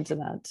 you run into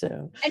that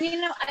too. And,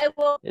 you know, I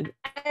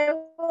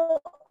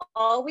will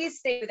always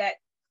say that,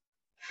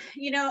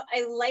 you know,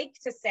 I like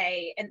to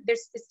say, and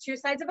it's two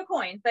sides of a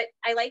coin, but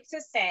I like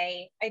to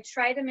say, I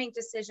try to make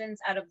decisions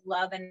out of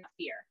love and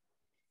fear.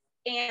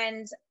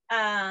 And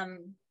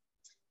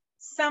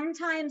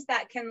sometimes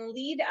that can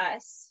lead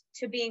us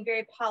to being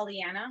very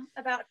Pollyanna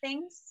about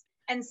things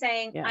and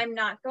saying, yeah, I'm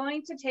not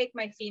going to take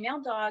my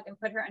female dog and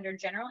put her under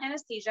general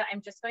anesthesia.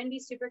 I'm just going to be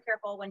super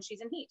careful when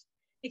she's in heat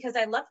because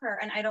I love her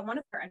and I don't want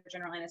to put her under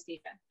general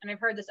anesthesia. And I've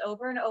heard this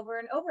over and over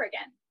and over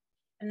again.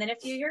 And then a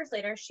few years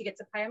later, she gets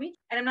a pyometra.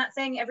 And I'm not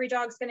saying every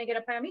dog's going to get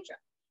a pyometra,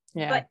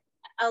 yeah, but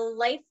a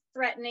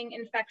life-threatening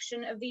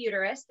infection of the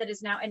uterus that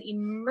is now an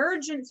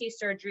emergency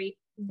surgery,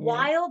 yeah,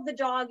 while the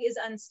dog is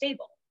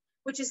unstable,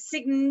 which is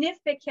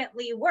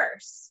significantly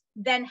worse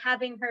than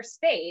having her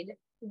spayed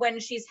when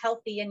she's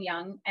healthy and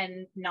young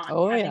and not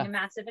having a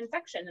massive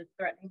infection and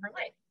threatening her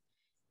life.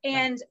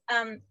 And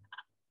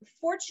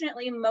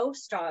fortunately,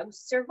 most dogs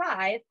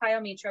survive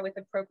pyometra with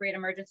appropriate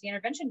emergency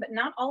intervention, but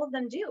not all of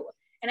them do.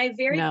 And I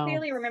very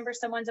clearly remember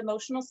someone's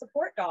emotional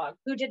support dog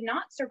who did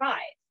not survive.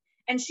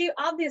 And she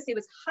obviously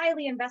was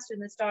highly invested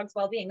in this dog's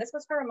well-being. This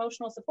was her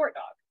emotional support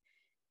dog.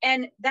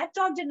 And that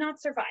dog did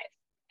not survive.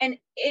 And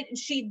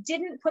she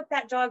didn't put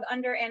that dog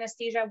under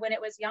anesthesia when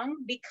it was young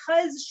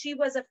because she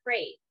was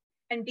afraid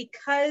and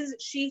because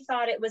she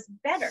thought it was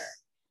better.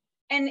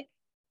 And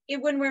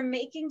when we're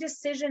making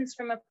decisions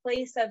from a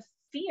place of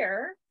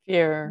fear,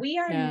 we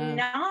are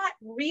not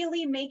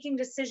really making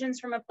decisions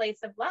from a place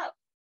of love.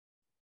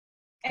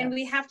 And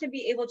we have to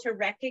be able to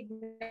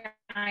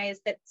recognize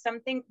that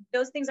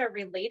those things are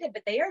related,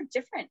 but they are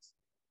different.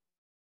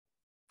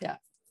 Yeah,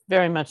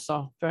 very much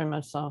so. Very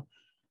much so.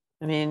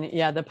 I mean,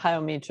 yeah, the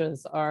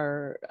pyometras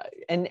are,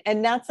 and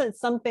that's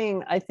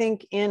something I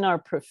think in our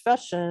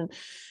profession,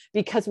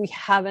 because we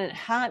haven't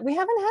had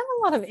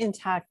a lot of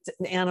intact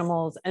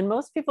animals, and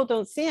most people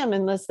don't see them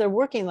unless they're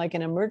working like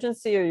an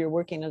emergency or you're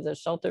working as a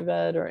shelter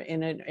vet or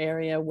in an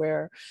area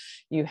where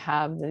you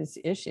have these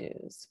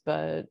issues.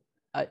 But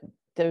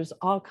there's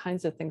all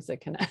kinds of things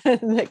that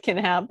can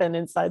happen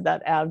inside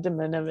that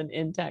abdomen of an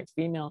intact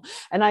female.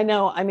 And I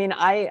know, I mean,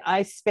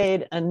 I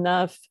spayed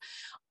enough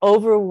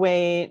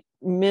overweight,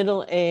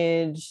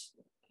 middle-aged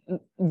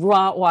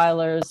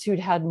Rottweilers who'd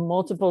had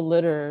multiple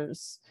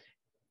litters,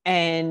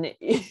 and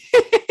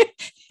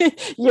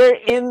you're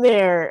in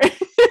there.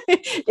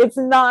 It's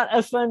not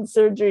a fun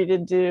surgery to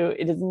do.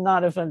 It is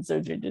not a fun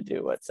surgery to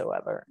do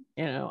whatsoever.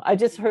 You know, I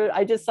just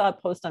saw a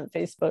post on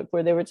Facebook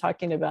where they were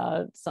talking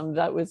about some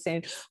vet was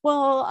saying,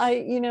 well,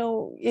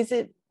 is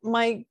it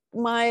my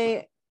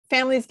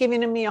family's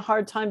giving me a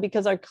hard time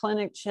because our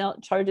clinic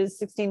charges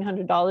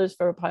 $1,600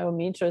 for a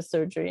pyometra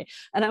surgery.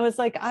 And I was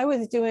like, I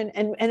was doing,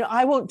 and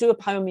I won't do a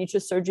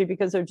pyometra surgery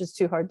because they're just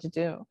too hard to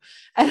do.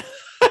 And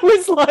I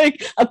was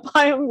like, a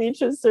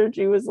pyometra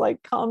surgery was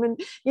like common,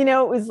 you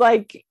know, it was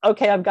like,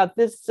 okay, I've got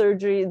this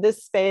surgery,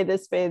 this spay,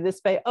 this spay, this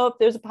spay. Oh,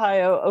 there's a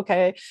pyo.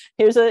 Okay.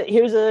 Here's a,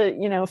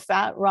 you know,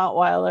 fat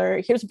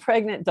Rottweiler. Here's a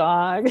pregnant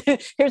dog.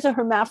 Here's a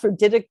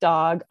hermaphroditic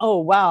dog. Oh,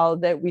 wow.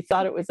 That we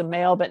thought it was a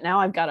male, but now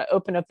I've got to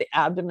open up the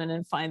abdomen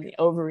and find the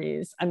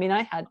ovaries. I mean,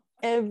 I had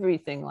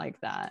everything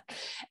like that.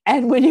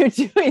 And when you're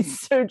doing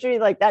surgery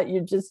like that,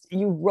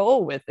 you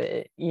roll with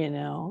it, you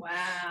know.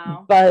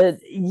 Wow. But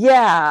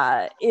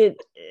yeah,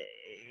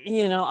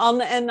 you know,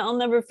 I'll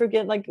never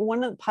forget, like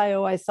one of the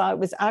pyo I saw, it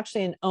was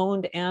actually an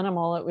owned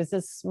animal. It was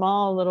this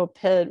small little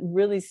pit,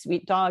 really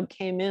sweet dog,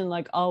 came in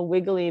like all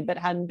wiggly, but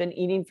hadn't been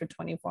eating for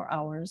 24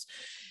 hours.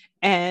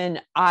 And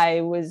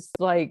I was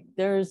like,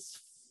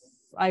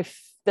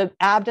 the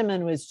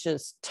abdomen was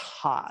just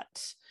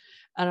taut.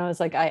 And I was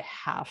like, I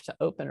have to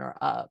open her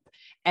up.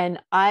 And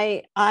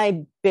I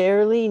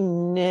barely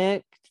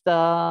nicked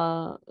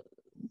the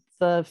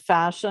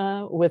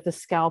fascia with a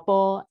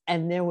scalpel,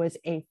 and there was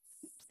a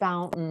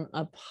fountain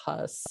of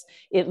pus.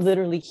 It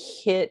literally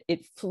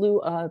it flew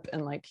up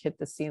and like hit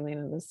the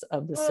ceiling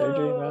of the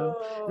surgery room.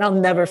 And I'll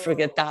never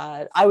forget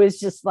that. I was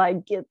just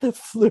like, get the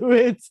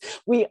fluids.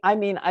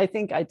 I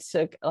think I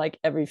took like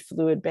every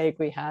fluid bag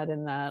we had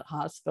in that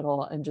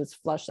hospital and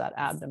just flushed that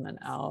abdomen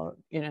out,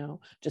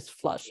 just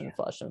flush and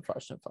flush and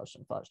flush and flush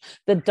and flush.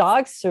 The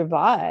dog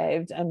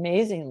survived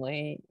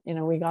amazingly.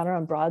 We got her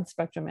on broad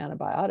spectrum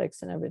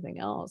antibiotics and everything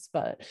else,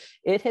 but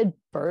it had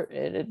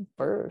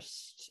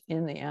burst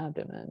in the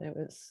abdomen. It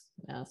was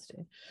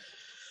nasty.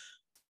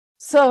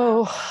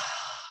 So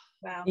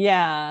wow.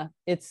 Yeah,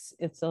 there's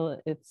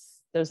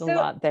a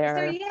lot there.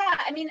 So yeah,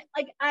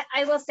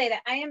 I will say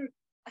that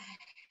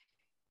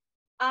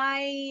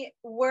I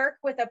work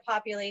with a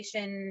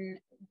population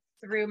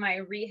through my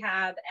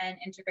rehab and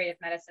integrative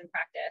medicine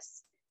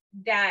practice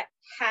that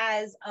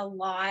has a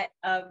lot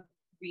of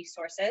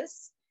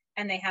resources,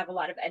 and they have a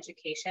lot of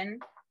education,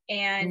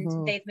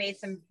 and they've made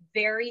some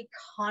very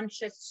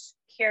conscious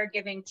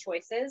caregiving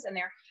choices, and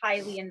they're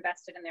highly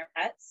invested in their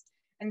pets.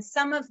 And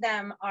some of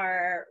them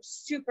are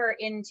super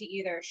into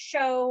either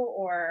show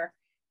or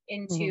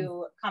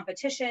into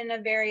competition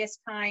of various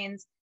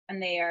kinds, and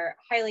they are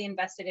highly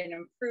invested in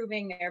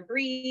improving their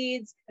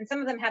breeds. And some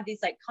of them have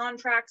these like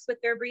contracts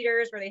with their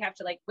breeders where they have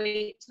to like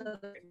wait till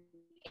they're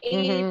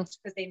age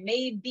because they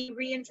may be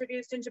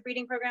reintroduced into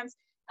breeding programs.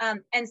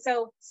 And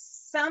so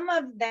some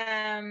of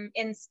them,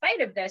 in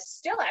spite of this,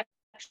 still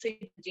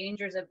actually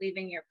dangers of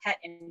leaving your pet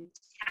intact.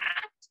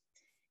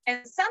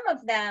 And some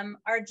of them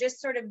are just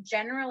sort of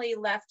generally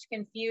left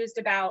confused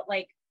about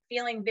like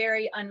feeling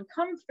very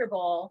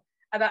uncomfortable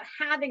about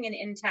having an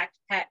intact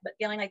pet, but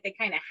feeling like they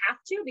kind of have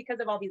to because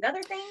of all these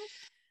other things.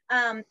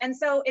 And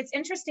so it's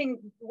interesting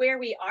where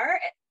we are.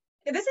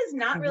 This is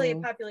not really a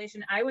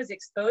population I was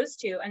exposed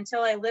to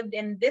until I lived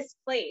in this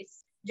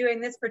place doing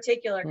this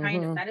particular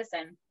kind of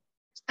medicine.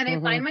 And I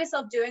find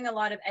myself doing a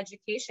lot of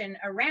education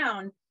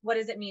around what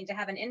does it mean to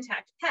have an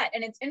intact pet.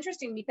 And it's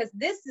interesting because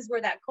this is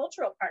where that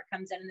cultural part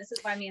comes in. And this is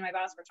why me and my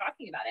boss were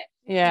talking about it.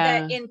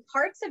 Yeah. That in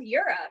parts of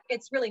Europe,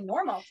 it's really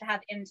normal to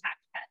have intact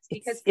pets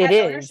because pet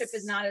ownership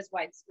is not as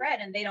widespread,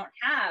 and they don't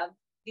have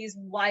these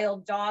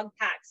wild dog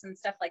packs and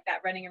stuff like that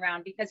running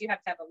around because you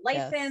have to have a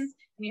license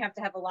and you have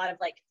to have a lot of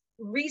like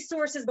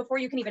resources before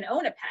you can even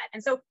own a pet.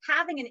 And so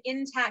having an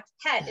intact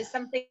pet is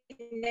something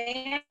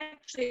they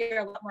actually are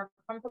a lot more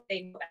comfortable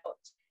about.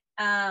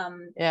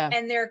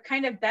 And they're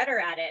kind of better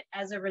at it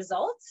as a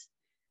result.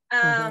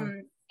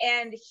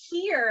 And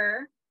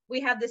here we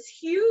have this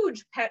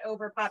huge pet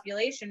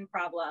overpopulation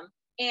problem.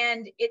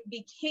 And it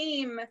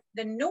became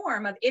the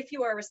norm of, if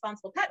you are a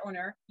responsible pet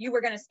owner, you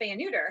were going to spay and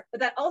neuter.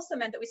 But that also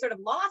meant that we sort of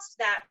lost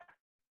that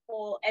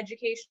whole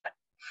education,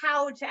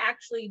 how to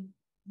actually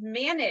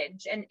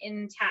manage an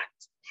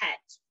intact pet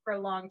for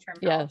long-term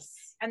health.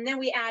 And then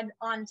we add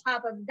on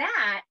top of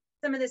that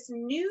some of this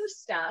new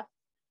stuff,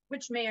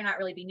 which may or not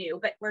really be new,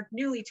 but we're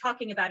newly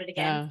talking about it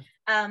again,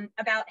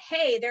 about,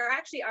 hey, there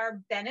actually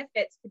are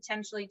benefits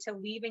potentially to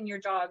leaving your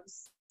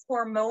dog's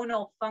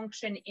hormonal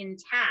function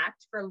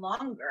intact for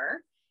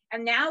longer.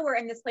 And now we're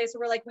in this place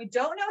where we're like, we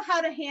don't know how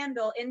to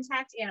handle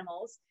intact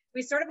animals.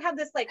 We sort of have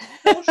this like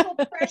social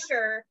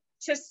pressure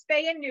to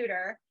spay and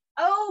neuter.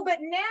 Oh, but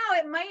now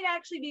it might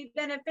actually be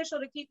beneficial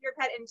to keep your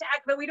pet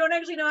intact, but we don't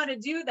actually know how to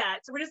do that.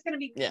 So we're just going to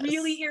be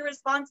really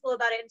irresponsible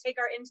about it and take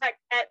our intact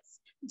pets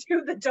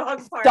to the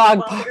dog park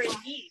while they're in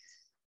heat.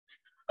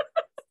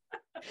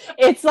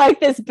 It's like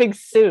this big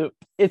soup.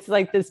 And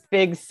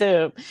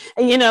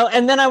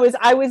then I was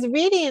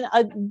reading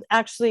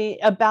actually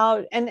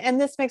about, and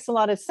this makes a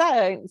lot of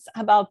sense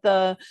about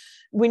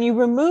when you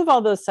remove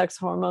all those sex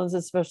hormones,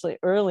 especially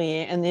early,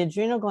 and the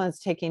adrenal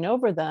glands taking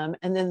over them,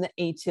 and then the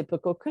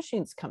atypical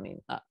Cushing's coming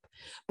up.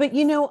 But,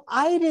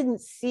 I didn't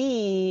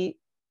see,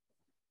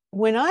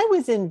 when I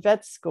was in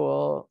vet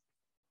school,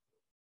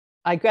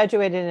 I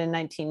graduated in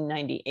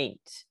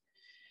 1998.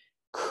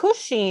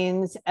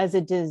 Cushing's as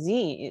a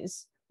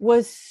disease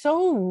was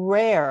so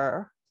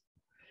rare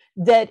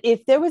that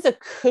if there was a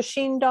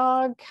Cushing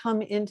dog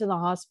come into the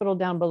hospital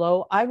down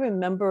below, I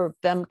remember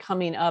them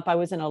coming up. I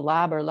was in a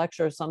lab or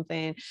lecture or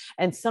something,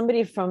 and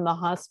somebody from the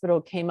hospital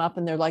came up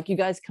and they're like, you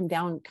guys come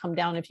down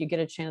if you get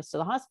a chance to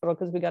the hospital,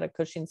 because we got a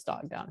Cushing's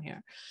dog down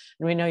here.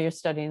 And we know you're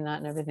studying that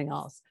and everything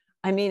else.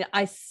 I mean,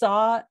 I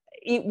saw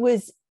it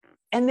was,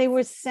 and they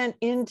were sent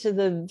into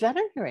the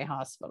veterinary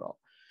hospital.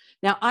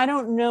 Now, I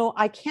don't know,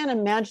 I can't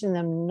imagine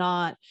them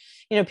not,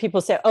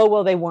 people say, oh,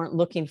 well, they weren't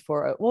looking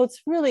for it. Well,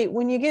 it's really,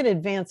 when you get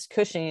advanced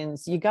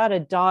Cushing's, you got a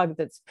dog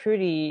that's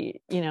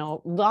pretty,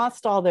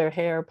 lost all their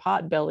hair,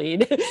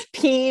 pot-bellied,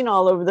 peeing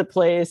all over the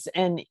place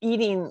and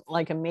eating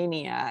like a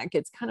maniac.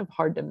 It's kind of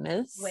hard to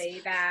miss.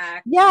 Way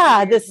back.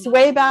 Yeah, the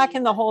sway back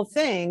and the whole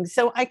thing.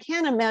 So I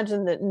can't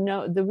imagine that,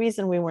 the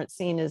reason we weren't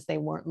seeing is they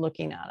weren't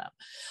looking at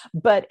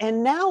them.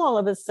 And now all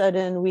of a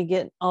sudden we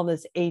get all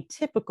this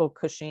atypical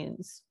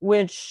Cushing's,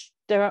 which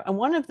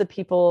one of the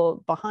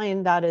people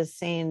behind that is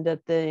saying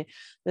that the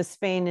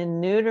spaying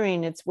and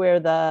neutering, it's where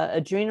the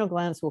adrenal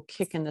glands will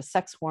kick in the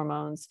sex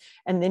hormones,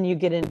 and then you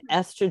get an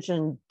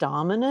estrogen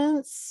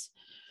dominance.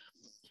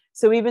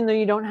 So even though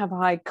you don't have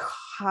high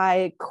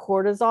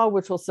cortisol,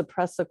 which will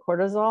suppress the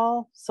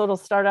cortisol, so it'll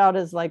start out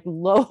as like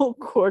low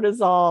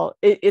cortisol.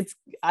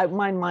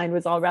 My mind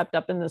was all wrapped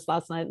up in this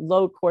last night.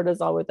 Low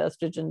cortisol with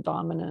estrogen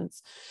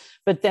dominance,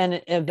 but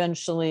then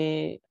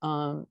eventually,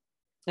 and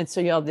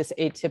so you have this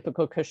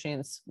atypical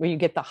Cushing's where you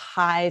get the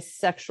high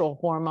sexual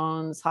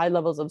hormones, high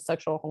levels of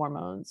sexual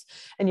hormones,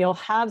 and you'll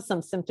have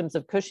some symptoms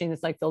of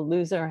Cushing's, like they'll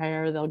lose their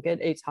hair, they'll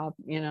get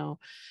atopic,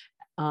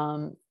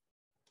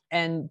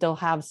 and they'll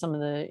have some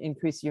of the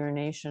increased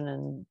urination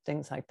and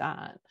things like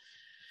that.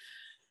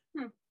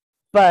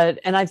 But,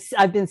 and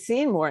I've been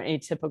seeing more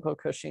atypical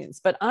Cushing's,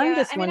 but I'm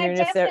just wondering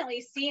if there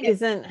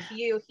isn't a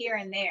few here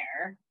and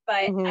there,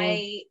 but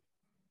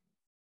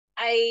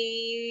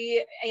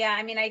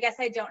I guess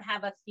I don't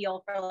have a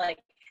feel for like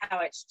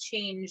how it's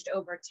changed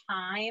over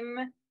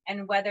time,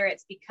 and whether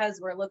it's because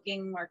we're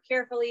looking more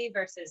carefully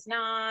versus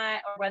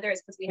not, or whether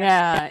it's because we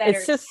have better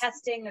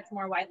testing that's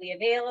more widely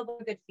available.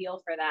 Good feel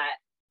for that,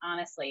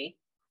 honestly.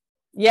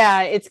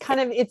 Yeah, it's kind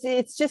of,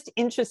 it's just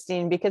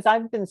interesting because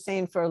I've been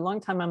saying for a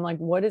long time, I'm like,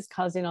 what is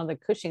causing all the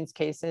Cushing's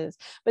cases?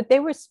 But we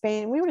were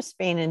spaying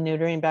and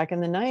neutering back in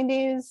the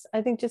 90s,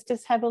 I think, just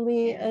as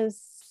heavily as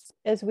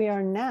we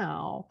are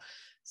now.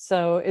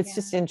 So it's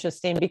just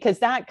interesting because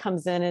that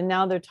comes in, and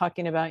now they're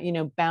talking about,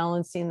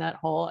 balancing that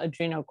whole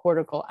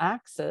adrenocortical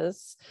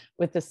axis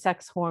with the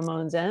sex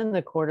hormones and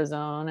the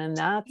cortisone. And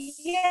that's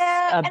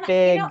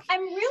big.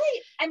 I'm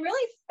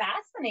really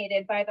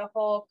fascinated by the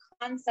whole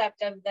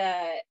concept of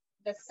the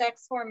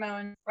sex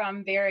hormone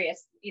from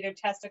various either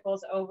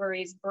testicles,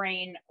 ovaries,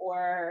 brain,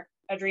 or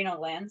adrenal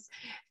glands.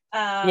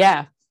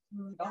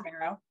 Bone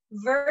marrow,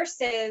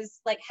 versus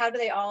like how do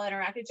they all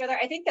interact with each other.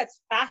 I think that's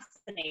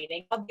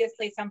fascinating.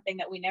 Obviously something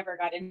that we never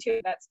got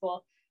into at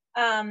school.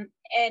 I'm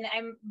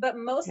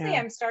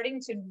starting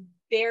to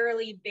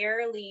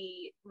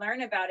barely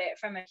learn about it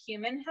from a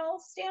human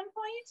health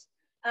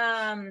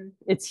standpoint.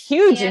 It's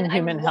huge in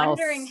human health. I'm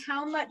wondering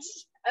how much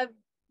of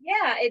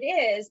it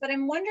is, but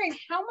I'm wondering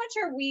how much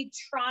are we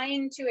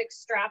trying to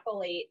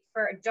extrapolate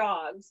for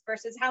dogs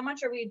versus how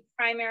much are we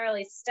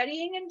primarily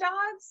studying in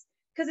dogs?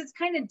 Because it's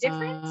kind of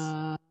different.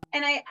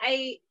 And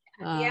I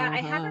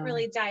haven't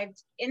really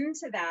dived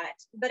into that,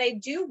 but I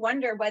do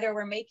wonder whether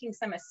we're making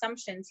some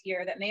assumptions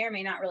here that may or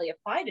may not really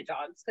apply to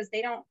dogs, because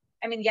they don't,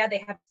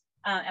 they have,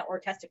 or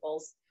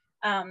testicles,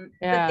 but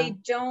they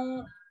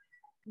don't,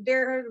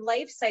 their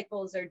life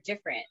cycles are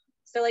different.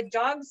 So like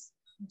dogs,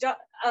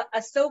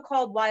 a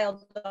so-called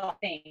wild dog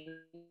thing,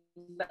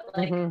 but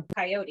like a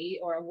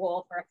coyote or a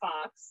wolf or a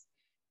fox,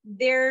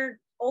 they're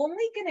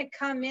only going to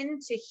come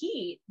into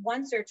heat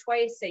once or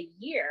twice a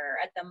year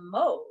at the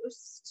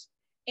most.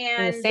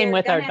 And the same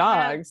with our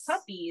dogs.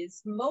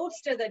 Puppies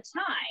most of the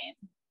time.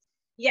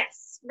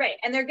 Yes, right.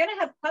 And they're going to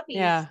have puppies,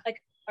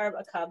 or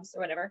cubs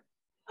or whatever,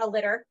 a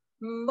litter,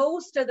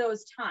 most of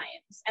those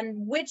times.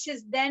 And which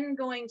is then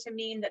going to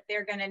mean that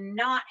they're going to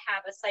not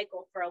have a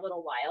cycle for a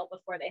little while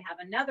before they have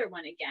another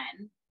one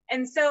again.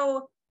 And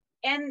so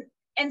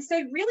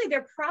really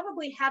they're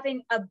probably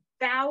having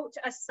about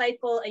a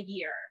cycle a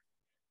year.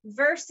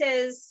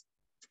 Versus,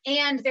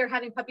 and they're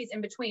having puppies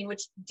in between,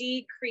 which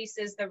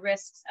decreases the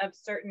risks of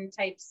certain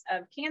types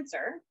of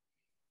cancer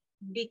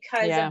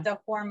because of the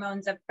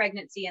hormones of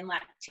pregnancy and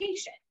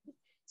lactation.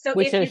 So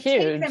if you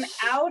take them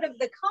out of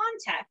the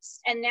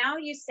context, and now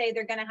you say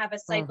they're going to have a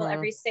cycle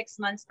every 6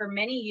 months for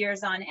many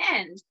years on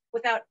end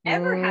without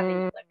ever having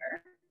a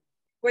liver,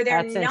 where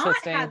they're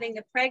not having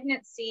the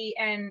pregnancy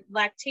and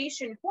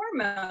lactation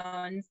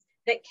hormones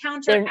that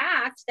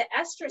counteract the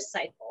estrous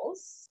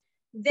cycles,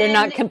 they're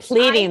not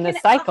completing the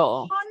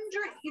cycle.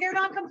 They're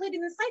not completing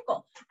the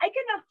cycle. I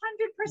can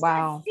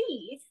 100%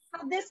 see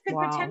how this could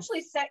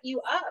potentially set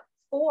you up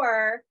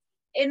for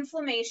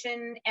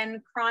inflammation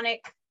and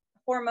chronic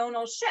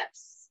hormonal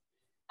shifts.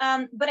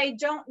 But I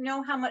don't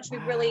know how much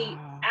we've really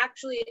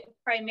actually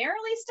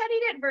primarily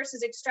studied it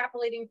versus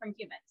extrapolating from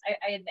humans.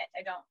 I admit,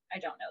 I don't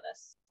know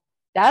this.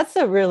 That's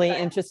a really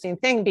interesting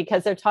thing,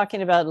 because they're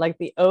talking about like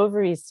the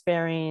ovary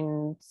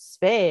sparing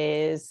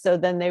space. So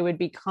then their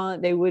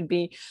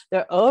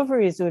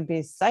ovaries would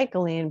be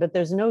cycling, but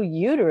there's no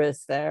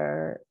uterus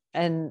there.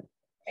 And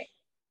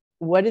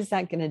what is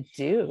that going to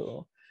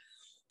do?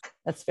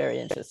 That's very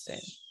interesting.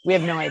 We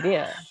have no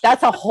idea.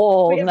 That's a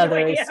whole nother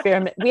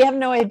experiment. We have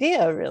no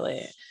idea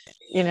really,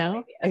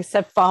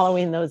 except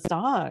following those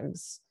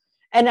dogs.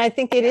 And I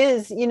think it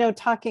is,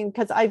 talking,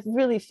 because I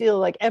really feel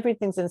like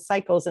everything's in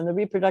cycles, and the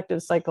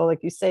reproductive cycle,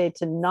 like you say,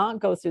 to not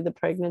go through the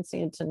pregnancy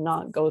and to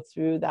not go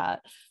through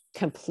that,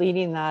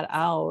 completing that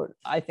out,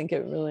 I think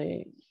it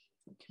really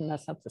can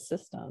mess up the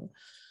system.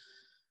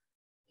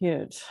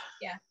 Huge.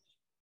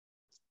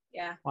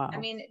 Yeah. Wow.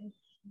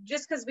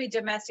 Just because we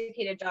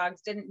domesticated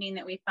dogs didn't mean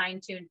that we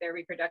fine-tuned their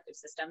reproductive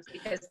systems,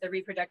 because the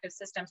reproductive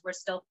systems were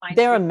still fine-tuned.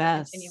 They're a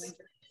mess.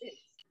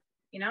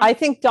 I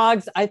think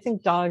dogs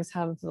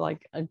have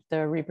like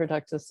their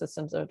reproductive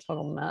systems are a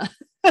total mess.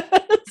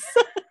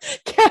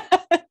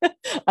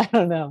 I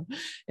don't know.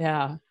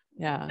 Yeah.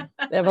 Yeah,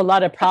 they have a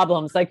lot of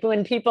problems. Like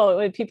when people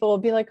will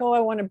be like, oh,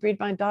 I want to breed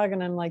my dog.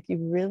 And I'm like, you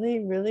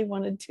really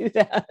want to do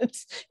that?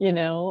 You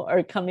know,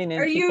 or coming in.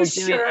 Are you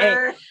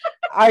sure?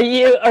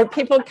 Are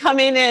people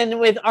coming in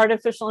with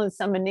artificial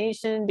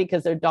insemination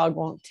because their dog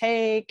won't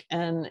take?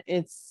 And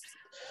it's,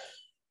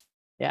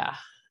 yeah,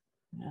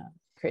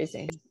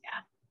 crazy.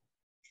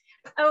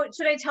 Yeah. Oh,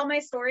 should I tell my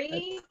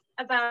story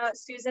about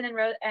Susan and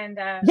Rose and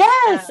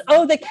yes.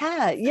 Oh, the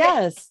cat.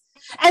 Yes.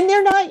 And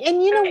they're not,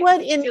 and you know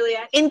what,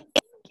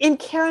 in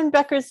Karen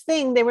Becker's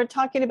thing, they were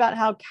talking about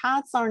how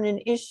cats aren't an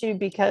issue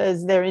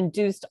because they're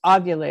induced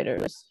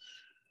ovulators.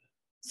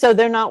 So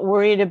they're not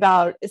worried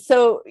about,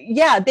 so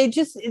yeah,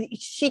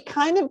 she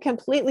kind of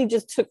completely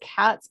just took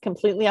cats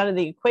completely out of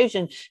the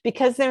equation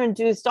because they're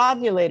induced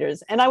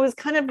ovulators. And I was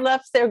kind of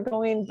left there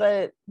going,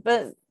 but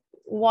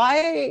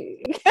why?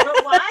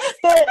 But why?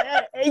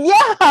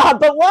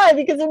 But why?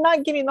 Because they're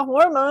not getting the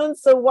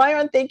hormones. So why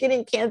aren't they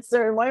getting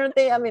cancer? And why aren't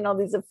they having all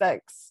these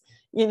effects?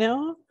 You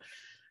know?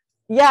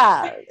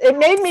 Yeah, it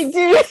made me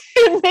do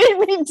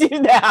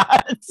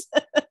that.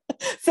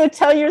 So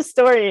tell your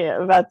story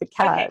about the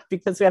cat,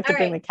 because we have to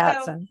bring the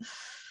cats in.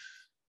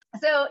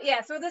 So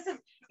this is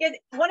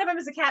one of them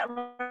is a cat,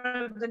 one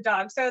of them is a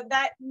dog. So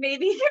that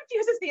maybe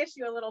confuses the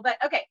issue a little bit.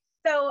 Okay,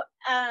 so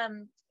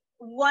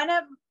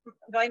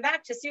going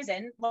back to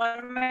Susan, one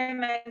of my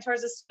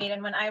mentors is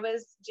Sweden. When I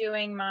was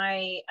doing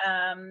my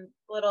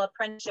little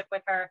apprenticeship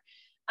with her,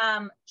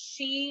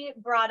 she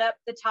brought up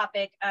the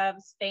topic of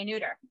spay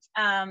neuter.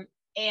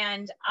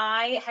 And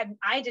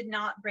I did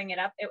not bring it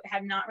up. It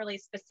had not really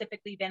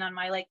specifically been on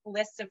my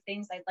list of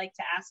things I'd like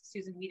to ask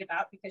Susan Weed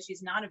about, because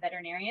she's not a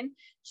veterinarian.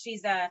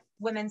 She's a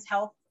women's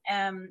health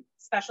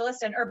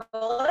specialist and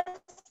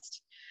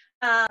herbalist.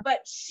 But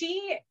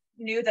she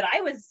knew that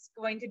I was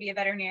going to be a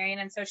veterinarian,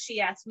 and so she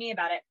asked me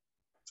about it.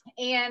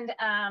 And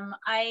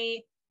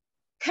I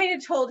kind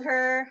of told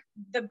her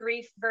the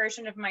brief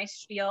version of my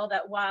spiel,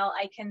 that while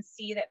I can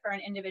see that for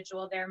an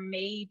individual there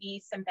may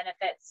be some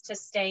benefits to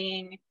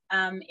staying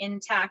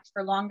intact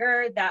for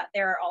longer, that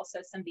there are also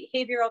some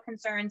behavioral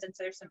concerns, and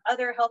so there's some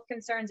other health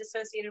concerns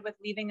associated with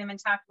leaving them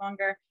intact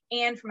longer.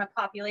 And from a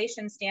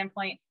population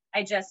standpoint,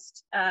 I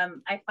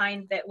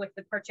find that with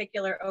the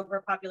particular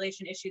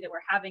overpopulation issue that we're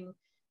having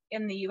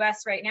in the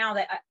US right now,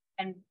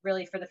 and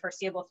really for the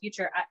foreseeable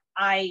future,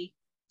 I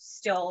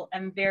still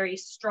am very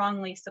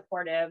strongly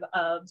supportive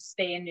of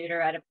spay and neuter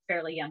at a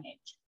fairly young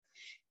age.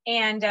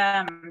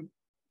 And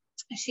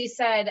she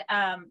said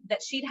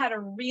that she'd had a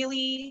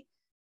really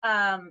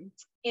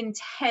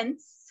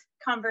intense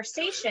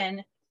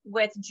conversation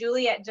with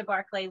Juliette de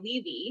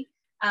Barclay-Levy,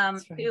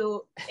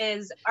 who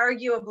is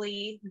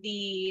arguably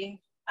the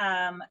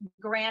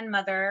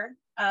grandmother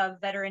of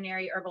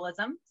veterinary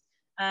herbalism.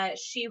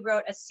 She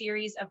wrote a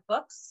series of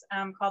books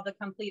called The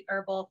Complete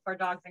Herbal for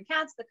Dogs and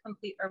Cats, The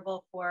Complete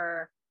Herbal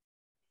for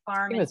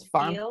Farm and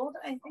Field,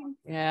 I think.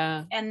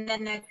 Yeah. And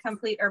then The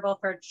Complete Herbal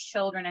for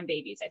Children and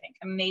Babies, I think.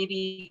 I'm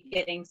maybe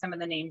getting some of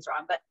the names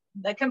wrong, but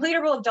The Complete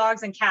Herbal of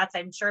Dogs and Cats,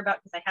 I'm sure about,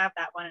 because I have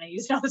that one and I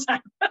use it all the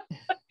time.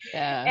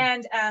 Yeah.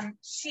 And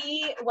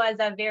she was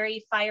a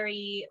very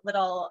fiery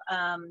little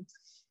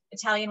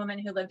Italian woman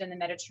who lived in the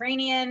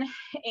Mediterranean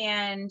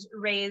and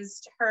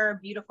raised her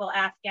beautiful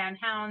Afghan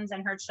hounds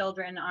and her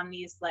children on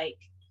these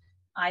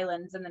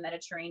islands in the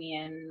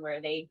Mediterranean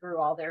where they grew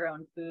all their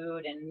own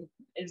food, and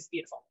it was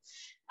beautiful.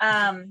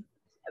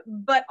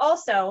 But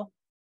also,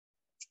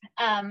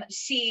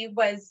 she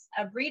was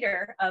a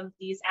breeder of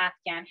these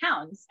Afghan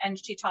hounds, and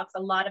she talks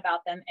a lot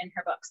about them in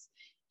her books.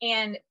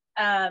 And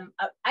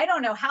I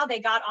don't know how they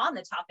got on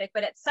the topic,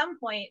 but at some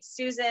point,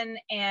 Susan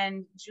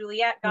and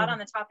Juliette got on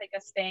the topic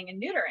of spaying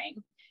and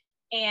neutering.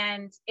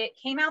 And it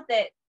came out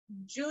that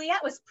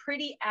Juliette was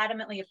pretty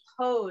adamantly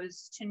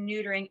opposed to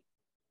neutering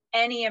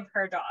any of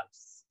her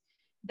dogs,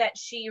 that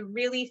she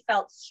really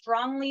felt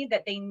strongly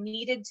that they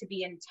needed to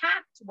be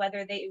intact,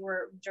 whether they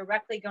were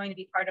directly going to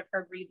be part of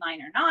her breed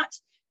line or not,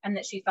 and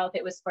that she felt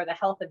it was for the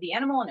health of the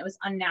animal and it was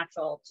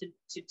unnatural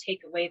to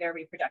take away their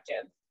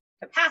reproductive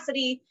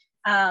capacity.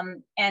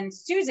 And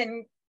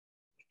Susan,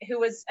 who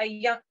was a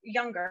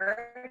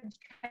younger,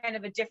 kind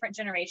of a different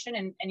generation,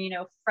 and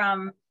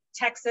from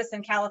Texas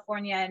and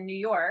California and New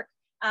York,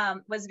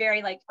 was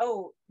very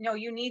oh, no,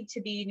 you need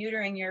to be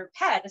neutering your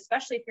pet,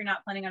 especially if you're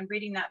not planning on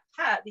breeding that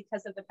pet,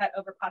 because of the pet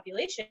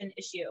overpopulation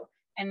issue.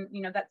 And,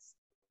 that's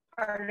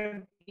part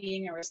of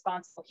being a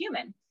responsible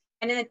human.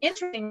 And then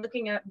interesting,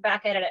 looking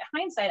back at it at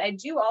hindsight, I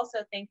do also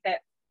think that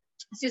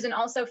Susan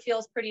also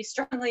feels pretty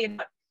strongly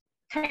about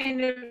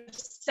kind of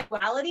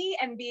sexuality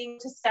and being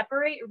to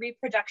separate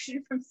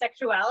reproduction from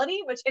sexuality,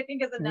 which I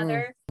think is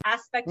another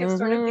aspect of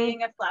sort of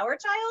being a flower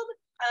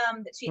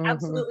child, that she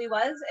absolutely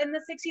was in the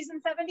 60s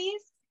and 70s.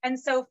 And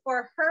so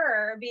for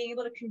her, being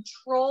able to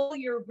control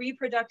your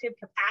reproductive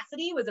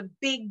capacity was a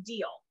big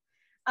deal.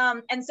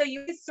 And so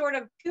you sort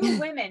of two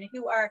women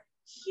who are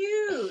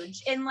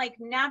huge in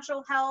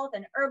natural health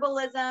and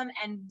herbalism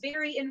and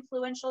very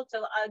influential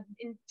to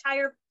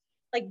entire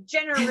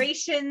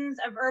generations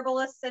of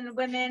herbalists and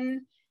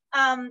women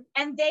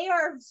And they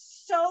are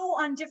so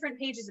on different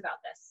pages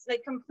about this,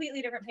 like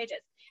completely different pages.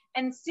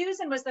 And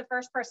Susan was the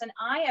first person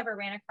I ever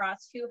ran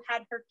across who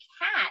had her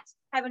cat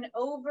have an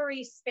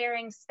ovary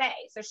sparing spay.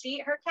 So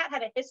her cat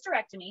had a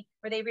hysterectomy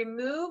where they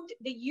removed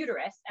the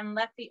uterus and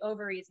left the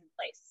ovaries in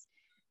place.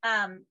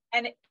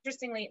 And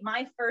interestingly,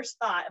 my first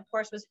thought, of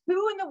course, was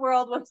who in the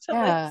world wants to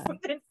live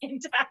with an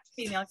intact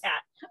female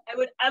cat? I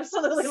would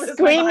absolutely lose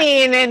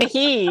screaming in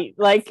heat,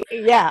 like,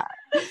 yeah.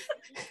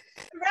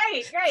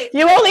 Right.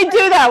 You only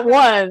do that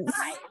once.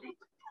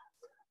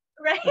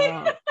 Right.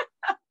 Oh.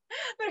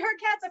 But her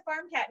cat's a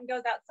farm cat and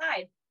goes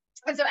outside.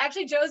 And so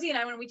actually Josie and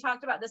I, when we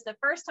talked about this the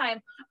first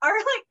time, our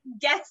like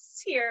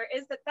guess here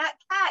is that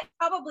cat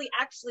probably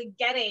actually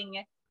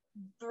getting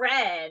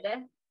bred,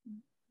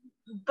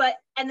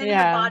 and then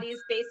her body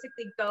is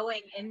basically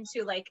going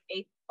into like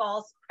a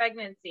false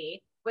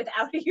pregnancy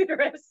without a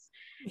uterus.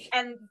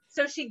 And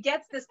so she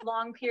gets this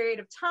long period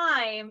of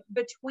time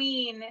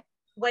between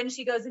when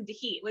she goes into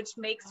heat, which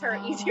makes her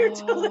easier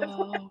to live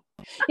with.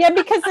 Yeah,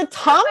 because the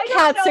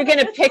tomcats are going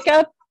to pick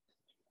up.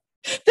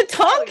 The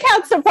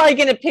tomcats are probably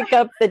going to pick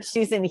up that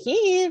she's in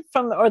heat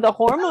or the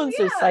hormones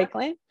are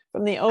cycling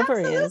from the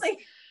ovaries. Absolutely.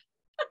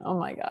 Oh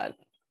my God.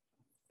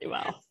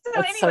 Wow.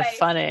 That's so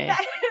funny.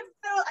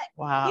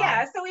 Wow.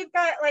 Yeah. So we've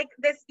got like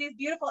these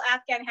beautiful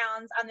Afghan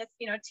hounds on this,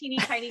 teeny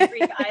tiny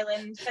Greek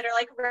island that are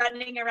like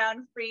running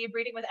around free,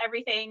 breeding with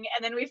everything.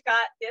 And then we've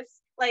got this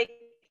like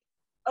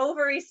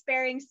ovary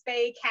sparing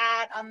spay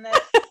cat on this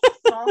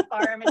small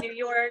farm in New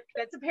York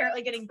that's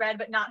apparently getting bred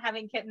but not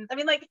having kittens. I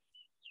mean, like,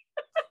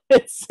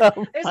 it's so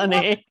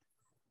funny.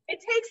 It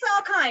takes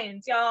all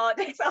kinds, y'all. It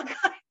takes all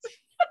kinds.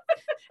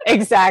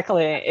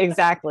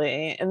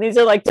 Exactly. And these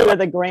are like two of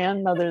the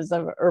grandmothers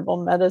of herbal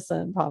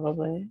medicine,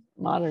 probably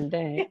modern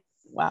day.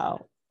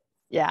 Wow.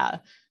 Yeah.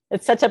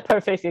 It's such a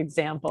perfect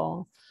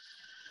example.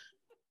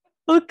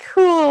 Oh,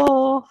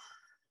 cool.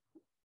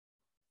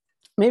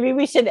 Maybe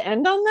we should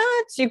end on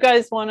that. Do you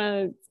guys want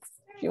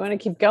to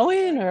keep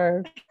going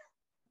or?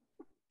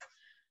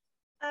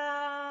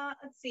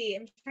 Let's see.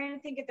 I'm trying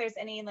to think if there's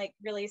any like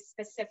really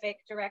specific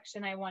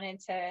direction I wanted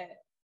to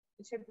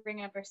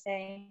bring up or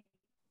say.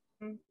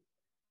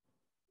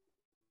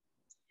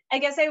 I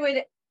guess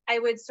I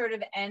would sort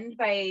of end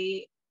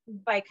by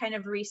kind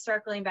of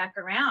recircling back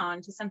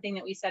around to something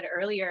that we said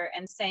earlier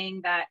and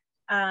saying that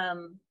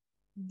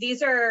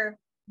these are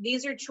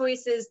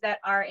choices that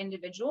are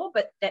individual,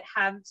 but that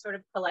have sort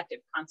of collective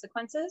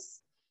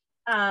consequences.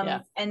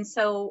 And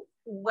so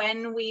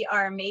when we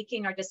are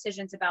making our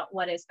decisions about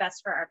what is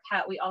best for our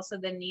pet, we also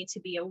then need to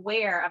be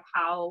aware of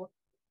how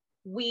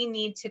we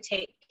need to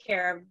take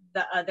care of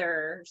the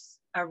others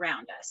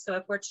around us. So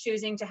if we're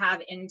choosing to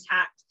have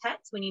intact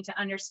pets, we need to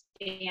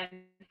understand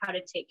how to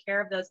take care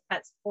of those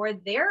pets for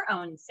their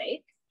own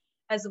sake,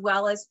 as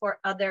well as for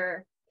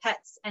other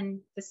pets and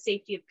the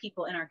safety of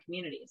people in our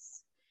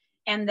communities.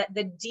 And that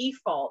the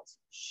default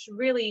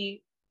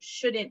really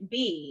shouldn't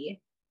be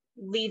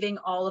leaving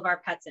all of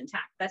our pets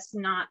intact. That's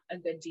not a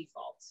good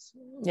default.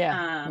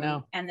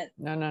 No. And that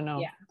no.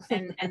 Yeah.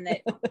 And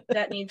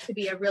that needs to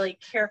be a really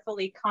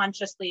carefully,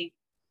 consciously,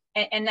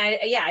 and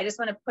I just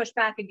want to push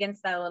back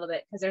against that a little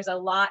bit, because there's a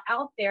lot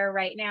out there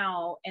right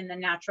now in the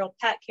natural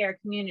pet care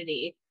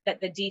community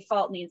that the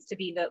default needs to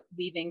be the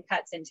leaving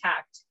pets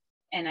intact.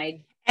 And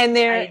I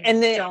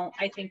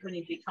think we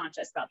need to be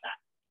conscious about that.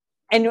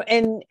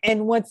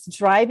 And what's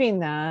driving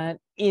that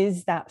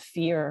is that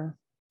fear.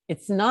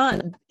 It's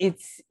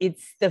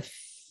the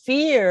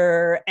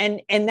fear,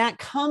 and that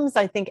comes,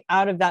 I think,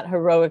 out of that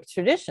heroic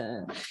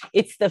tradition.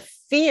 It's the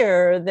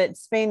fear that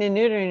spaying and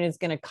neutering is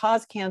going to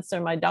cause cancer.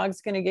 My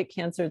dog's going to get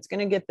cancer. It's going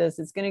to get this.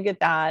 It's going to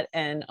get that.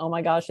 And oh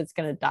my gosh, it's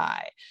going to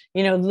die.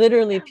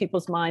 Literally,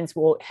 people's minds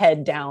will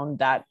head down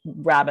that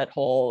rabbit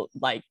hole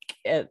like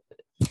at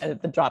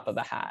the drop of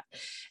a hat.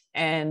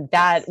 And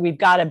that we've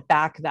got to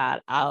back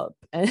that up.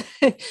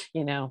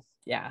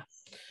 Yeah.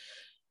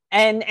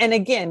 And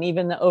again,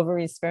 even the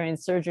ovary sparing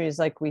surgeries,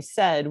 like we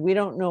said, we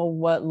don't know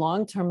what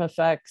long-term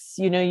effects,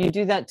 you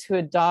do that to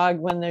a dog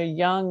when they're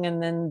young,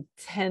 and then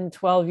 10,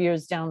 12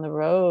 years down the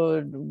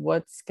road,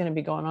 what's going to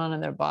be going on in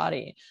their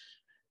body.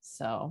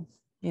 So,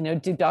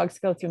 do dogs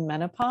go through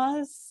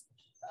menopause?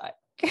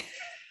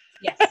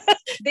 Yes,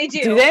 they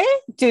do. Do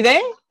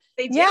they?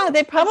 They do. Yeah,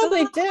 they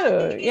probably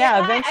do.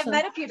 Yeah, I've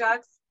met a few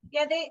dogs.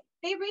 Yeah,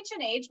 they reach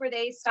an age where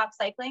they stop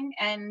cycling,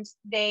 and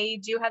they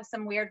do have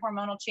some weird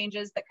hormonal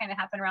changes that kind of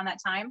happen around that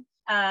time.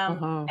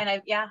 And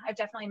I've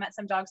definitely met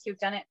some dogs who've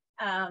done it.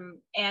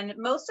 And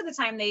most of the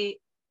time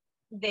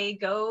they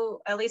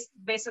go, at least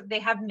basically, they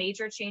have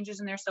major changes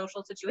in their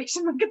social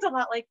situation. Like, it's a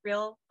lot like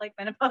real, like,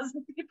 menopause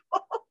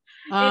people.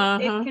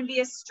 It can be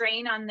a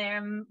strain on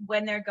them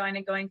when they're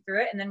going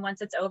through it. And then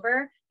once it's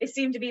over, they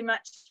seem to be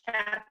much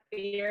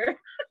happier.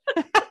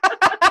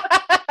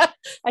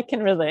 I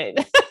can relate.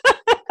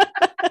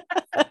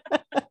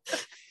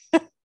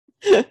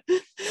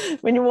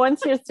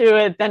 Once you're through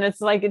it, then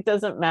it's like it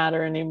doesn't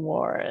matter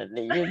anymore.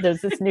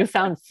 There's this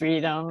newfound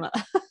freedom.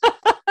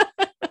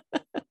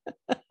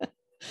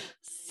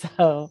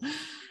 So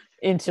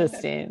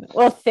Interesting.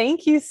 Well,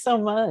 thank you so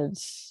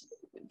much.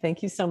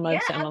 Thank you so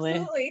much, yeah, Emily.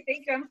 Absolutely.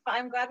 Thank you.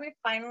 I'm glad we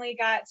finally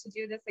got to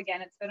do this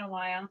again. It's been a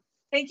while.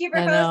 Thank you for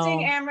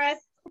hosting, Amrit.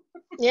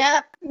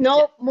 Yeah,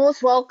 no,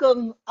 most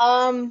welcome.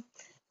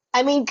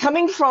 I mean,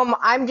 coming from,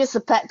 I'm just a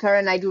pet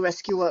parent, I do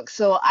rescue work,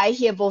 so I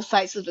hear both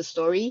sides of the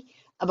story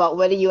about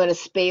whether you want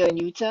to spay or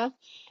neuter.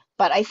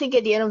 But I think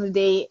at the end of the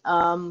day,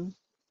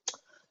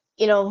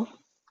 you know,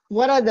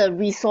 what are the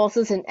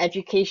resources and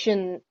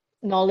education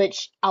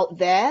knowledge out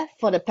there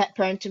for the pet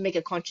parent to make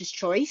a conscious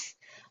choice?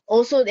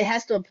 Also, it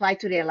has to apply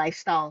to their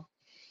lifestyle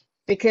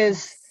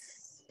because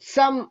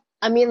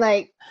I mean,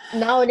 like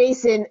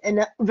nowadays in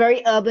a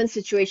very urban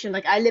situation,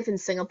 like I live in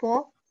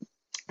Singapore,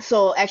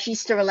 so actually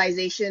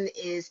sterilization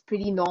is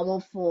pretty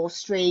normal for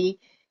stray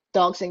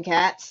dogs and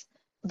cats,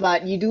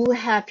 but you do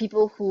have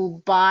people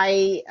who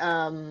buy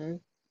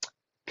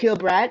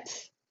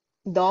purebreds,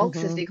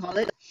 dogs as they call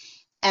it,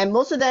 and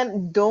most of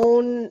them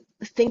don't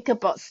think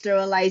about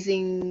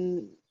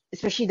sterilizing,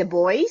 especially the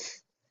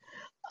boys,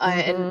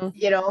 and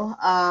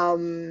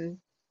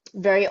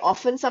very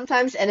often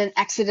sometimes, and then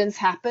accidents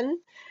happen.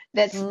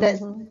 That's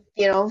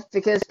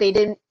because they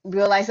didn't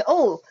realize.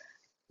 Oh,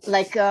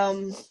 like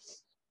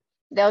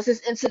there was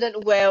this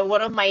incident where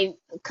a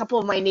couple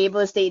of my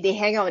neighbors, they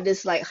hang out in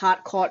this like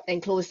hardcore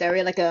enclosed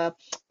area, like a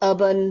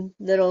urban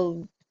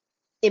little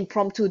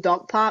impromptu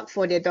dog park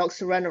for their dogs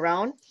to run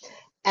around,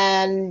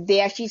 and they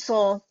actually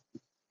saw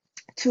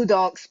two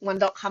dogs, one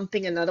dog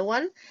humping another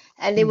one,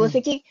 and they were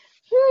thinking,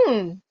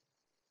 do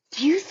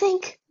you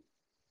think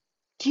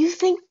do you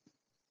think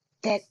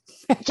that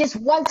just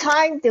one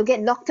time they'll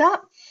get knocked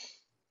up?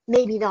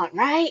 Maybe not,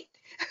 right?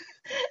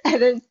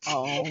 And then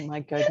oh my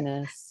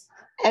goodness.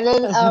 And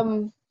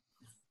then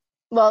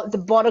well, the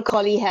border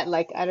collie had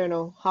like I don't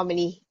know how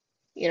many,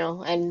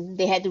 and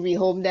they had to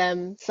rehome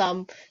them,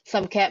 some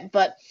kept,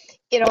 but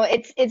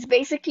it's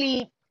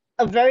basically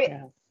a very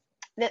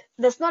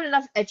there's not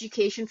enough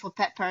education for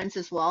pet parents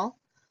as well.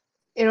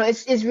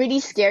 It's really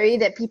scary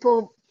that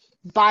people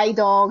buy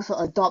dogs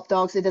or adopt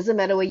dogs. It doesn't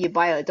matter where you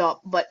buy or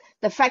adopt, but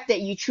the fact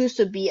that you choose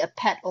to be a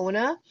pet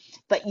owner,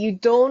 but you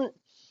don't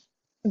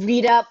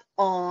read up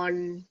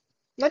on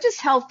not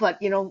just health, but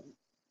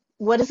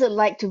what is it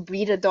like to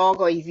breed a dog,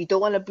 or if you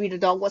don't want to breed a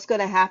dog, what's going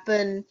to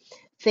happen,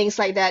 things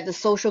like that, the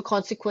social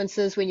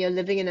consequences when you're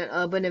living in an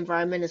urban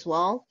environment as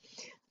well,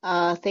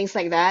 things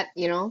like that,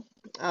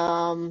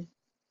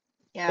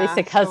 yeah,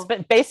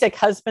 basic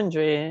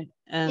husbandry,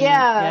 and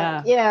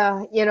yeah,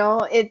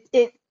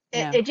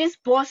 it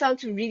just boils down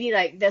to really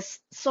like there's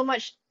so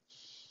much.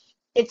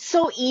 It's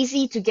so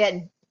easy to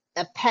get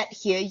a pet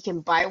here. You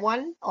can buy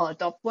one or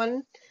adopt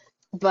one,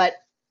 but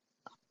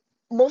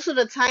most of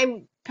the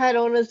time pet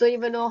owners don't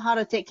even know how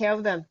to take care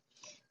of them.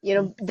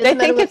 They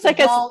think it's like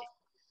a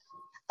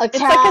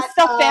cat, like a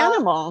stuffed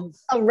animal,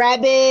 a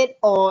rabbit,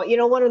 or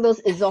one of those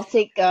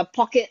exotic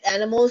pocket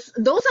animals.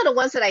 Those are the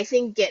ones that I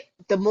think get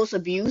the most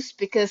abuse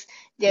because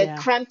they're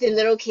cramped in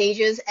little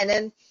cages, and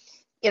then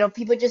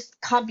people just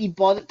can't be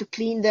bothered to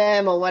clean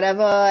them or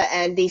whatever,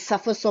 and they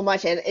suffer so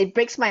much. And it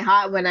breaks my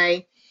heart when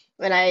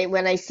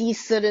I see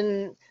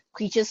certain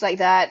creatures like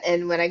that,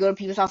 and when I go to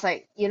people's house,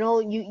 like you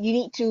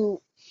need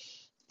to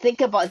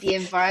think about the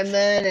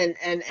environment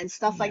and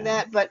stuff like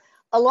that. But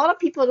a lot of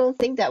people don't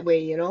think that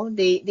way,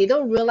 they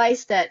don't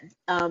realize that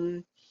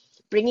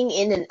bringing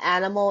in an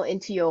animal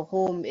into your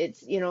home,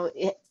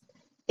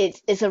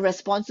 it's a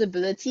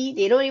responsibility.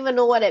 They don't even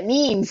know what it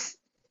means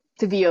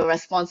to be a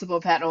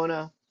responsible pet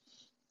owner.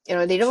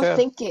 They don't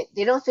think it.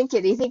 They don't think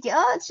it. They think,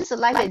 oh, it's just a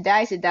life. It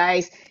dies. It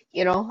dies.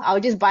 I'll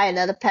just buy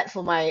another pet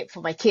for my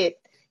kid.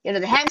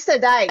 The hamster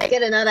died.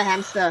 Get another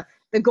hamster.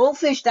 The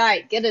goldfish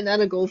died. Get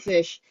another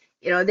goldfish.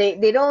 They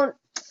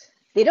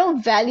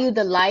don't value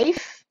the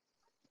life,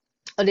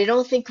 or they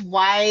don't think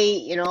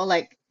why.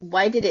 Like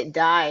why did it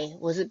die?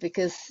 Was it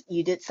because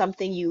you did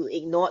something? You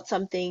ignored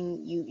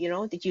something?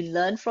 Did you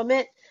learn from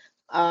it?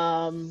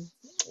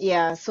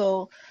 Yeah.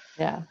 So.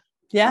 Yeah.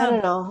 I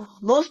don't know.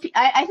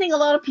 I think a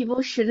lot of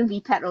people shouldn't be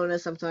pet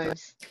owners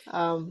sometimes.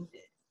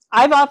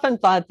 I've often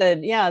thought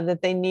that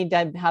they need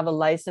to have a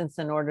license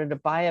in order to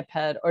buy a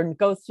pet or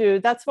go through.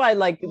 That's why,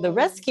 like the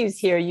rescues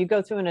here, you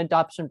go through an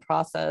adoption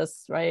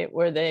process, right,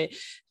 where they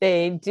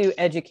do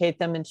educate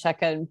them and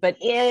check in. But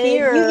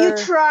here, you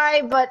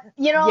try, but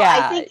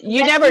I think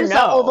you never know.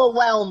 Are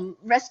overwhelmed.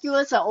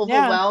 Rescuers are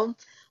overwhelmed.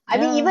 I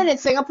mean, even in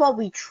Singapore,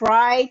 we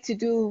try to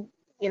do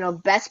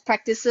best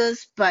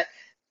practices, but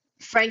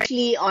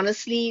frankly,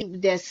 honestly,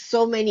 there's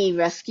so many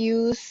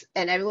rescues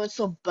and everyone's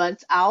so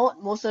burnt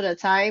out most of the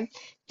time.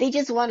 They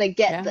just want to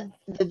get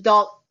the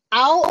dog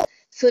out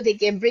so they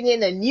can bring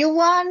in a new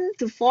one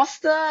to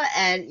foster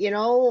and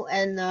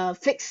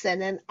fix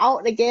and then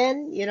out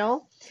again.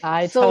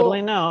 I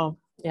totally know.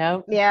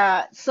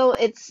 Yeah, so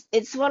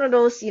it's one of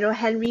those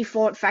Henry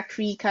Ford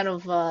factory kind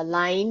of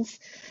lines,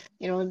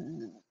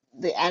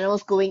 the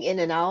animals going in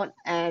and out,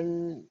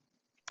 and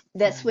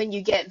that's when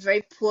you get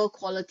very poor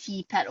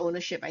quality pet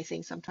ownership, I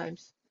think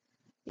sometimes.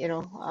 I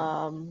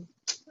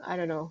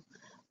don't know.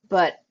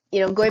 But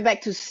going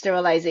back to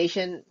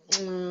sterilization,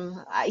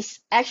 I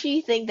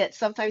actually think that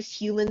sometimes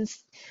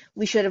humans,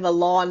 we should have a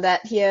law on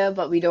that here,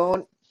 but we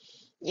don't,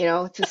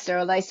 to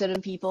sterilize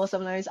certain people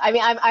sometimes. I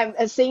mean,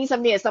 I'm saying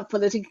something that's not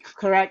politically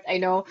correct, I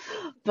know,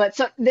 but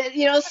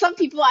some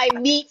people I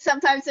meet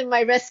sometimes in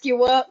my rescue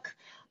work,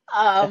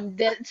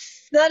 that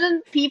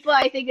certain people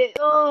I think that,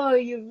 oh,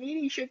 you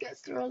really should get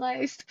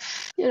sterilized,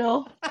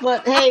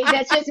 but hey,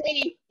 that's just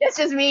me. That's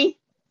just me.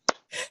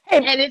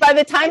 Hey, And by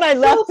the time I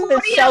left the 2:40 in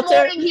the shelter,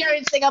 morning here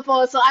in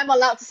Singapore, so I'm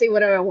allowed to say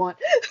whatever I want.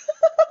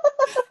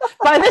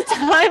 by the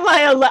time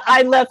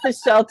I left the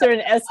shelter in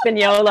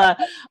Espanola,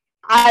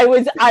 I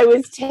was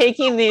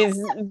taking these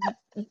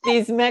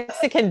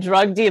Mexican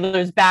drug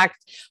dealers back,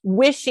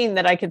 wishing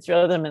that I could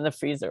throw them in the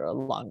freezer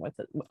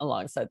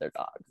alongside their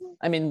dog.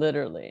 I mean,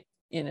 literally,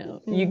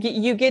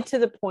 you get to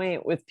the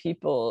point with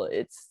people,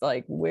 it's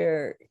like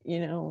where,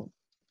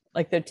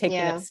 like they're taking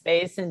up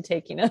space and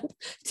taking up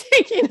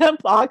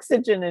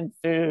oxygen and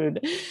food.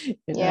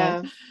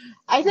 Yeah.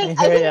 I think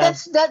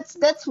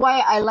that's why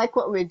I like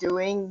what we're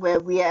doing, where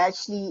we are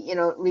actually,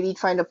 really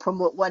trying to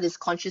promote what is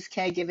conscious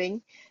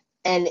caregiving.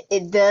 And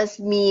it does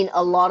mean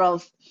a lot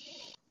of,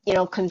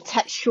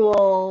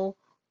 contextual,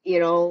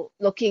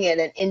 looking at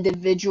an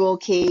individual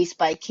case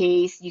by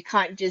case. You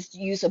can't just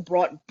use a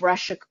broad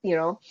brush,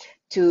 to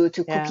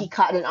cookie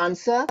cut an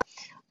answer.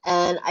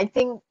 And I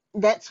think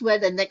that's where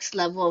the next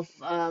level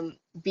of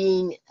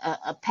being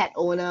a pet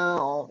owner,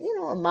 or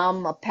a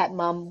mom, a pet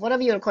mom,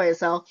 whatever you want to call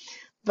yourself,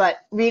 but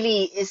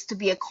really is to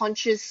be a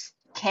conscious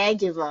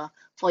caregiver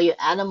for your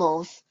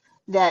animals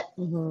that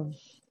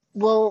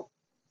will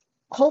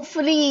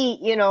hopefully,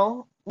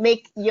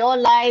 make your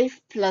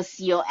life plus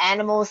your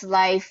animal's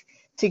life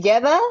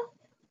together,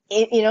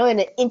 in an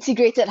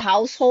integrated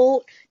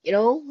household,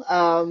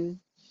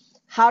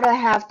 how to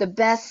have the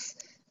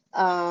best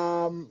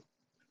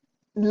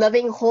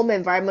loving home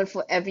environment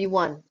for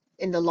everyone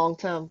in the long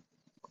term.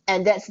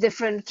 And that's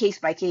different case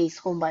by case,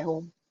 home by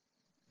home.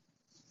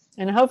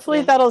 And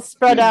hopefully that'll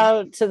spread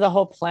out to the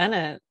whole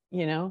planet,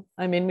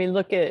 I mean, we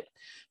look at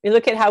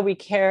how we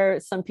care.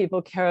 Some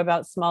people care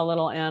about small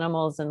little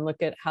animals, and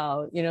look at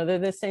how, they're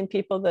the same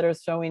people that are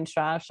throwing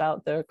trash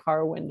out their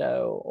car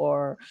window,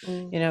 or,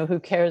 who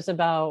cares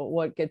about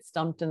what gets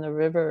dumped in the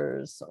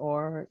rivers,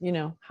 or,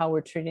 how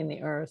we're treating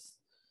the earth.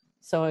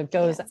 So it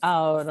goes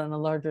out on a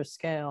larger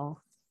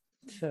scale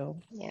too.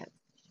 Yeah.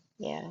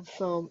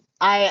 So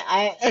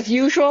I as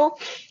usual,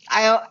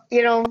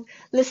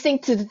 listening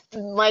to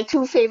my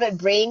two favorite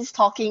brains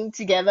talking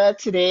together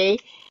today.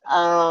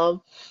 Like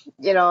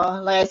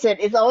I said,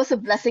 it's always a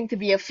blessing to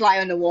be a fly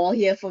on the wall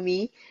here for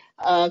me.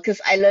 Because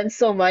I learned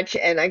so much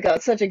and I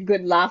got such a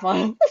good laugh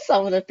out of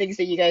some of the things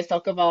that you guys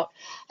talk about.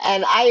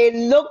 And I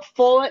look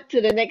forward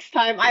to the next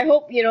time. I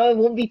hope, it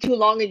won't be too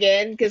long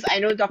again, because I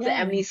know Dr.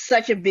 Emily is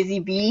such a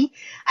busy bee.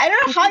 I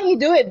don't know how you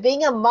do it,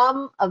 being a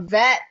mom, a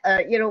vet,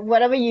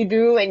 whatever you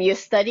do, and you're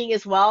studying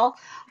as well.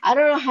 I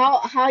don't know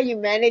how you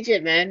manage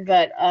it, man,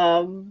 but,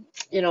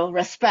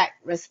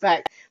 respect.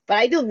 But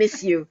I do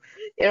miss you.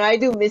 I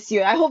do miss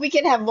you. I hope we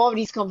can have more of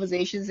these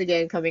conversations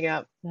again coming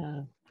up.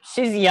 Yeah.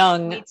 She's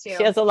young. Me too.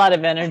 She has a lot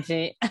of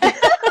energy. All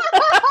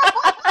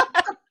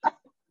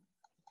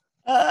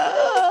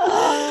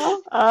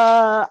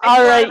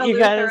right, you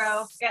guys.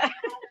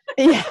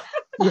 Yeah.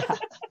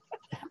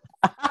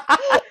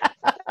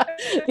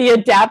 The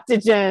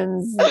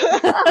adaptogens.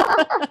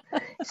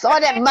 It's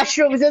all that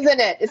mushrooms, isn't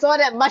it? It's all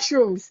that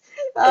mushrooms.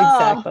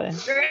 Exactly.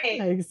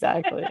 Great.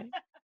 Exactly.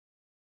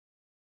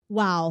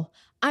 Wow.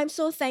 I'm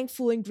so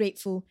thankful and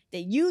grateful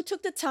that you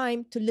took the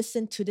time to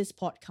listen to this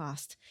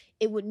podcast.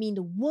 It would mean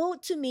the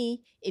world to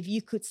me if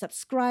you could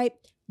subscribe,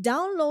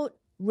 download,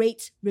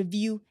 rate,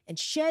 review, and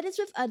share this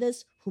with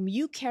others whom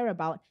you care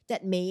about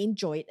that may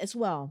enjoy it as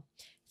well.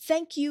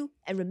 Thank you,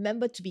 and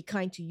remember to be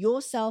kind to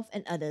yourself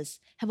and others.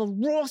 Have a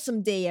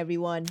awesome day,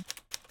 everyone.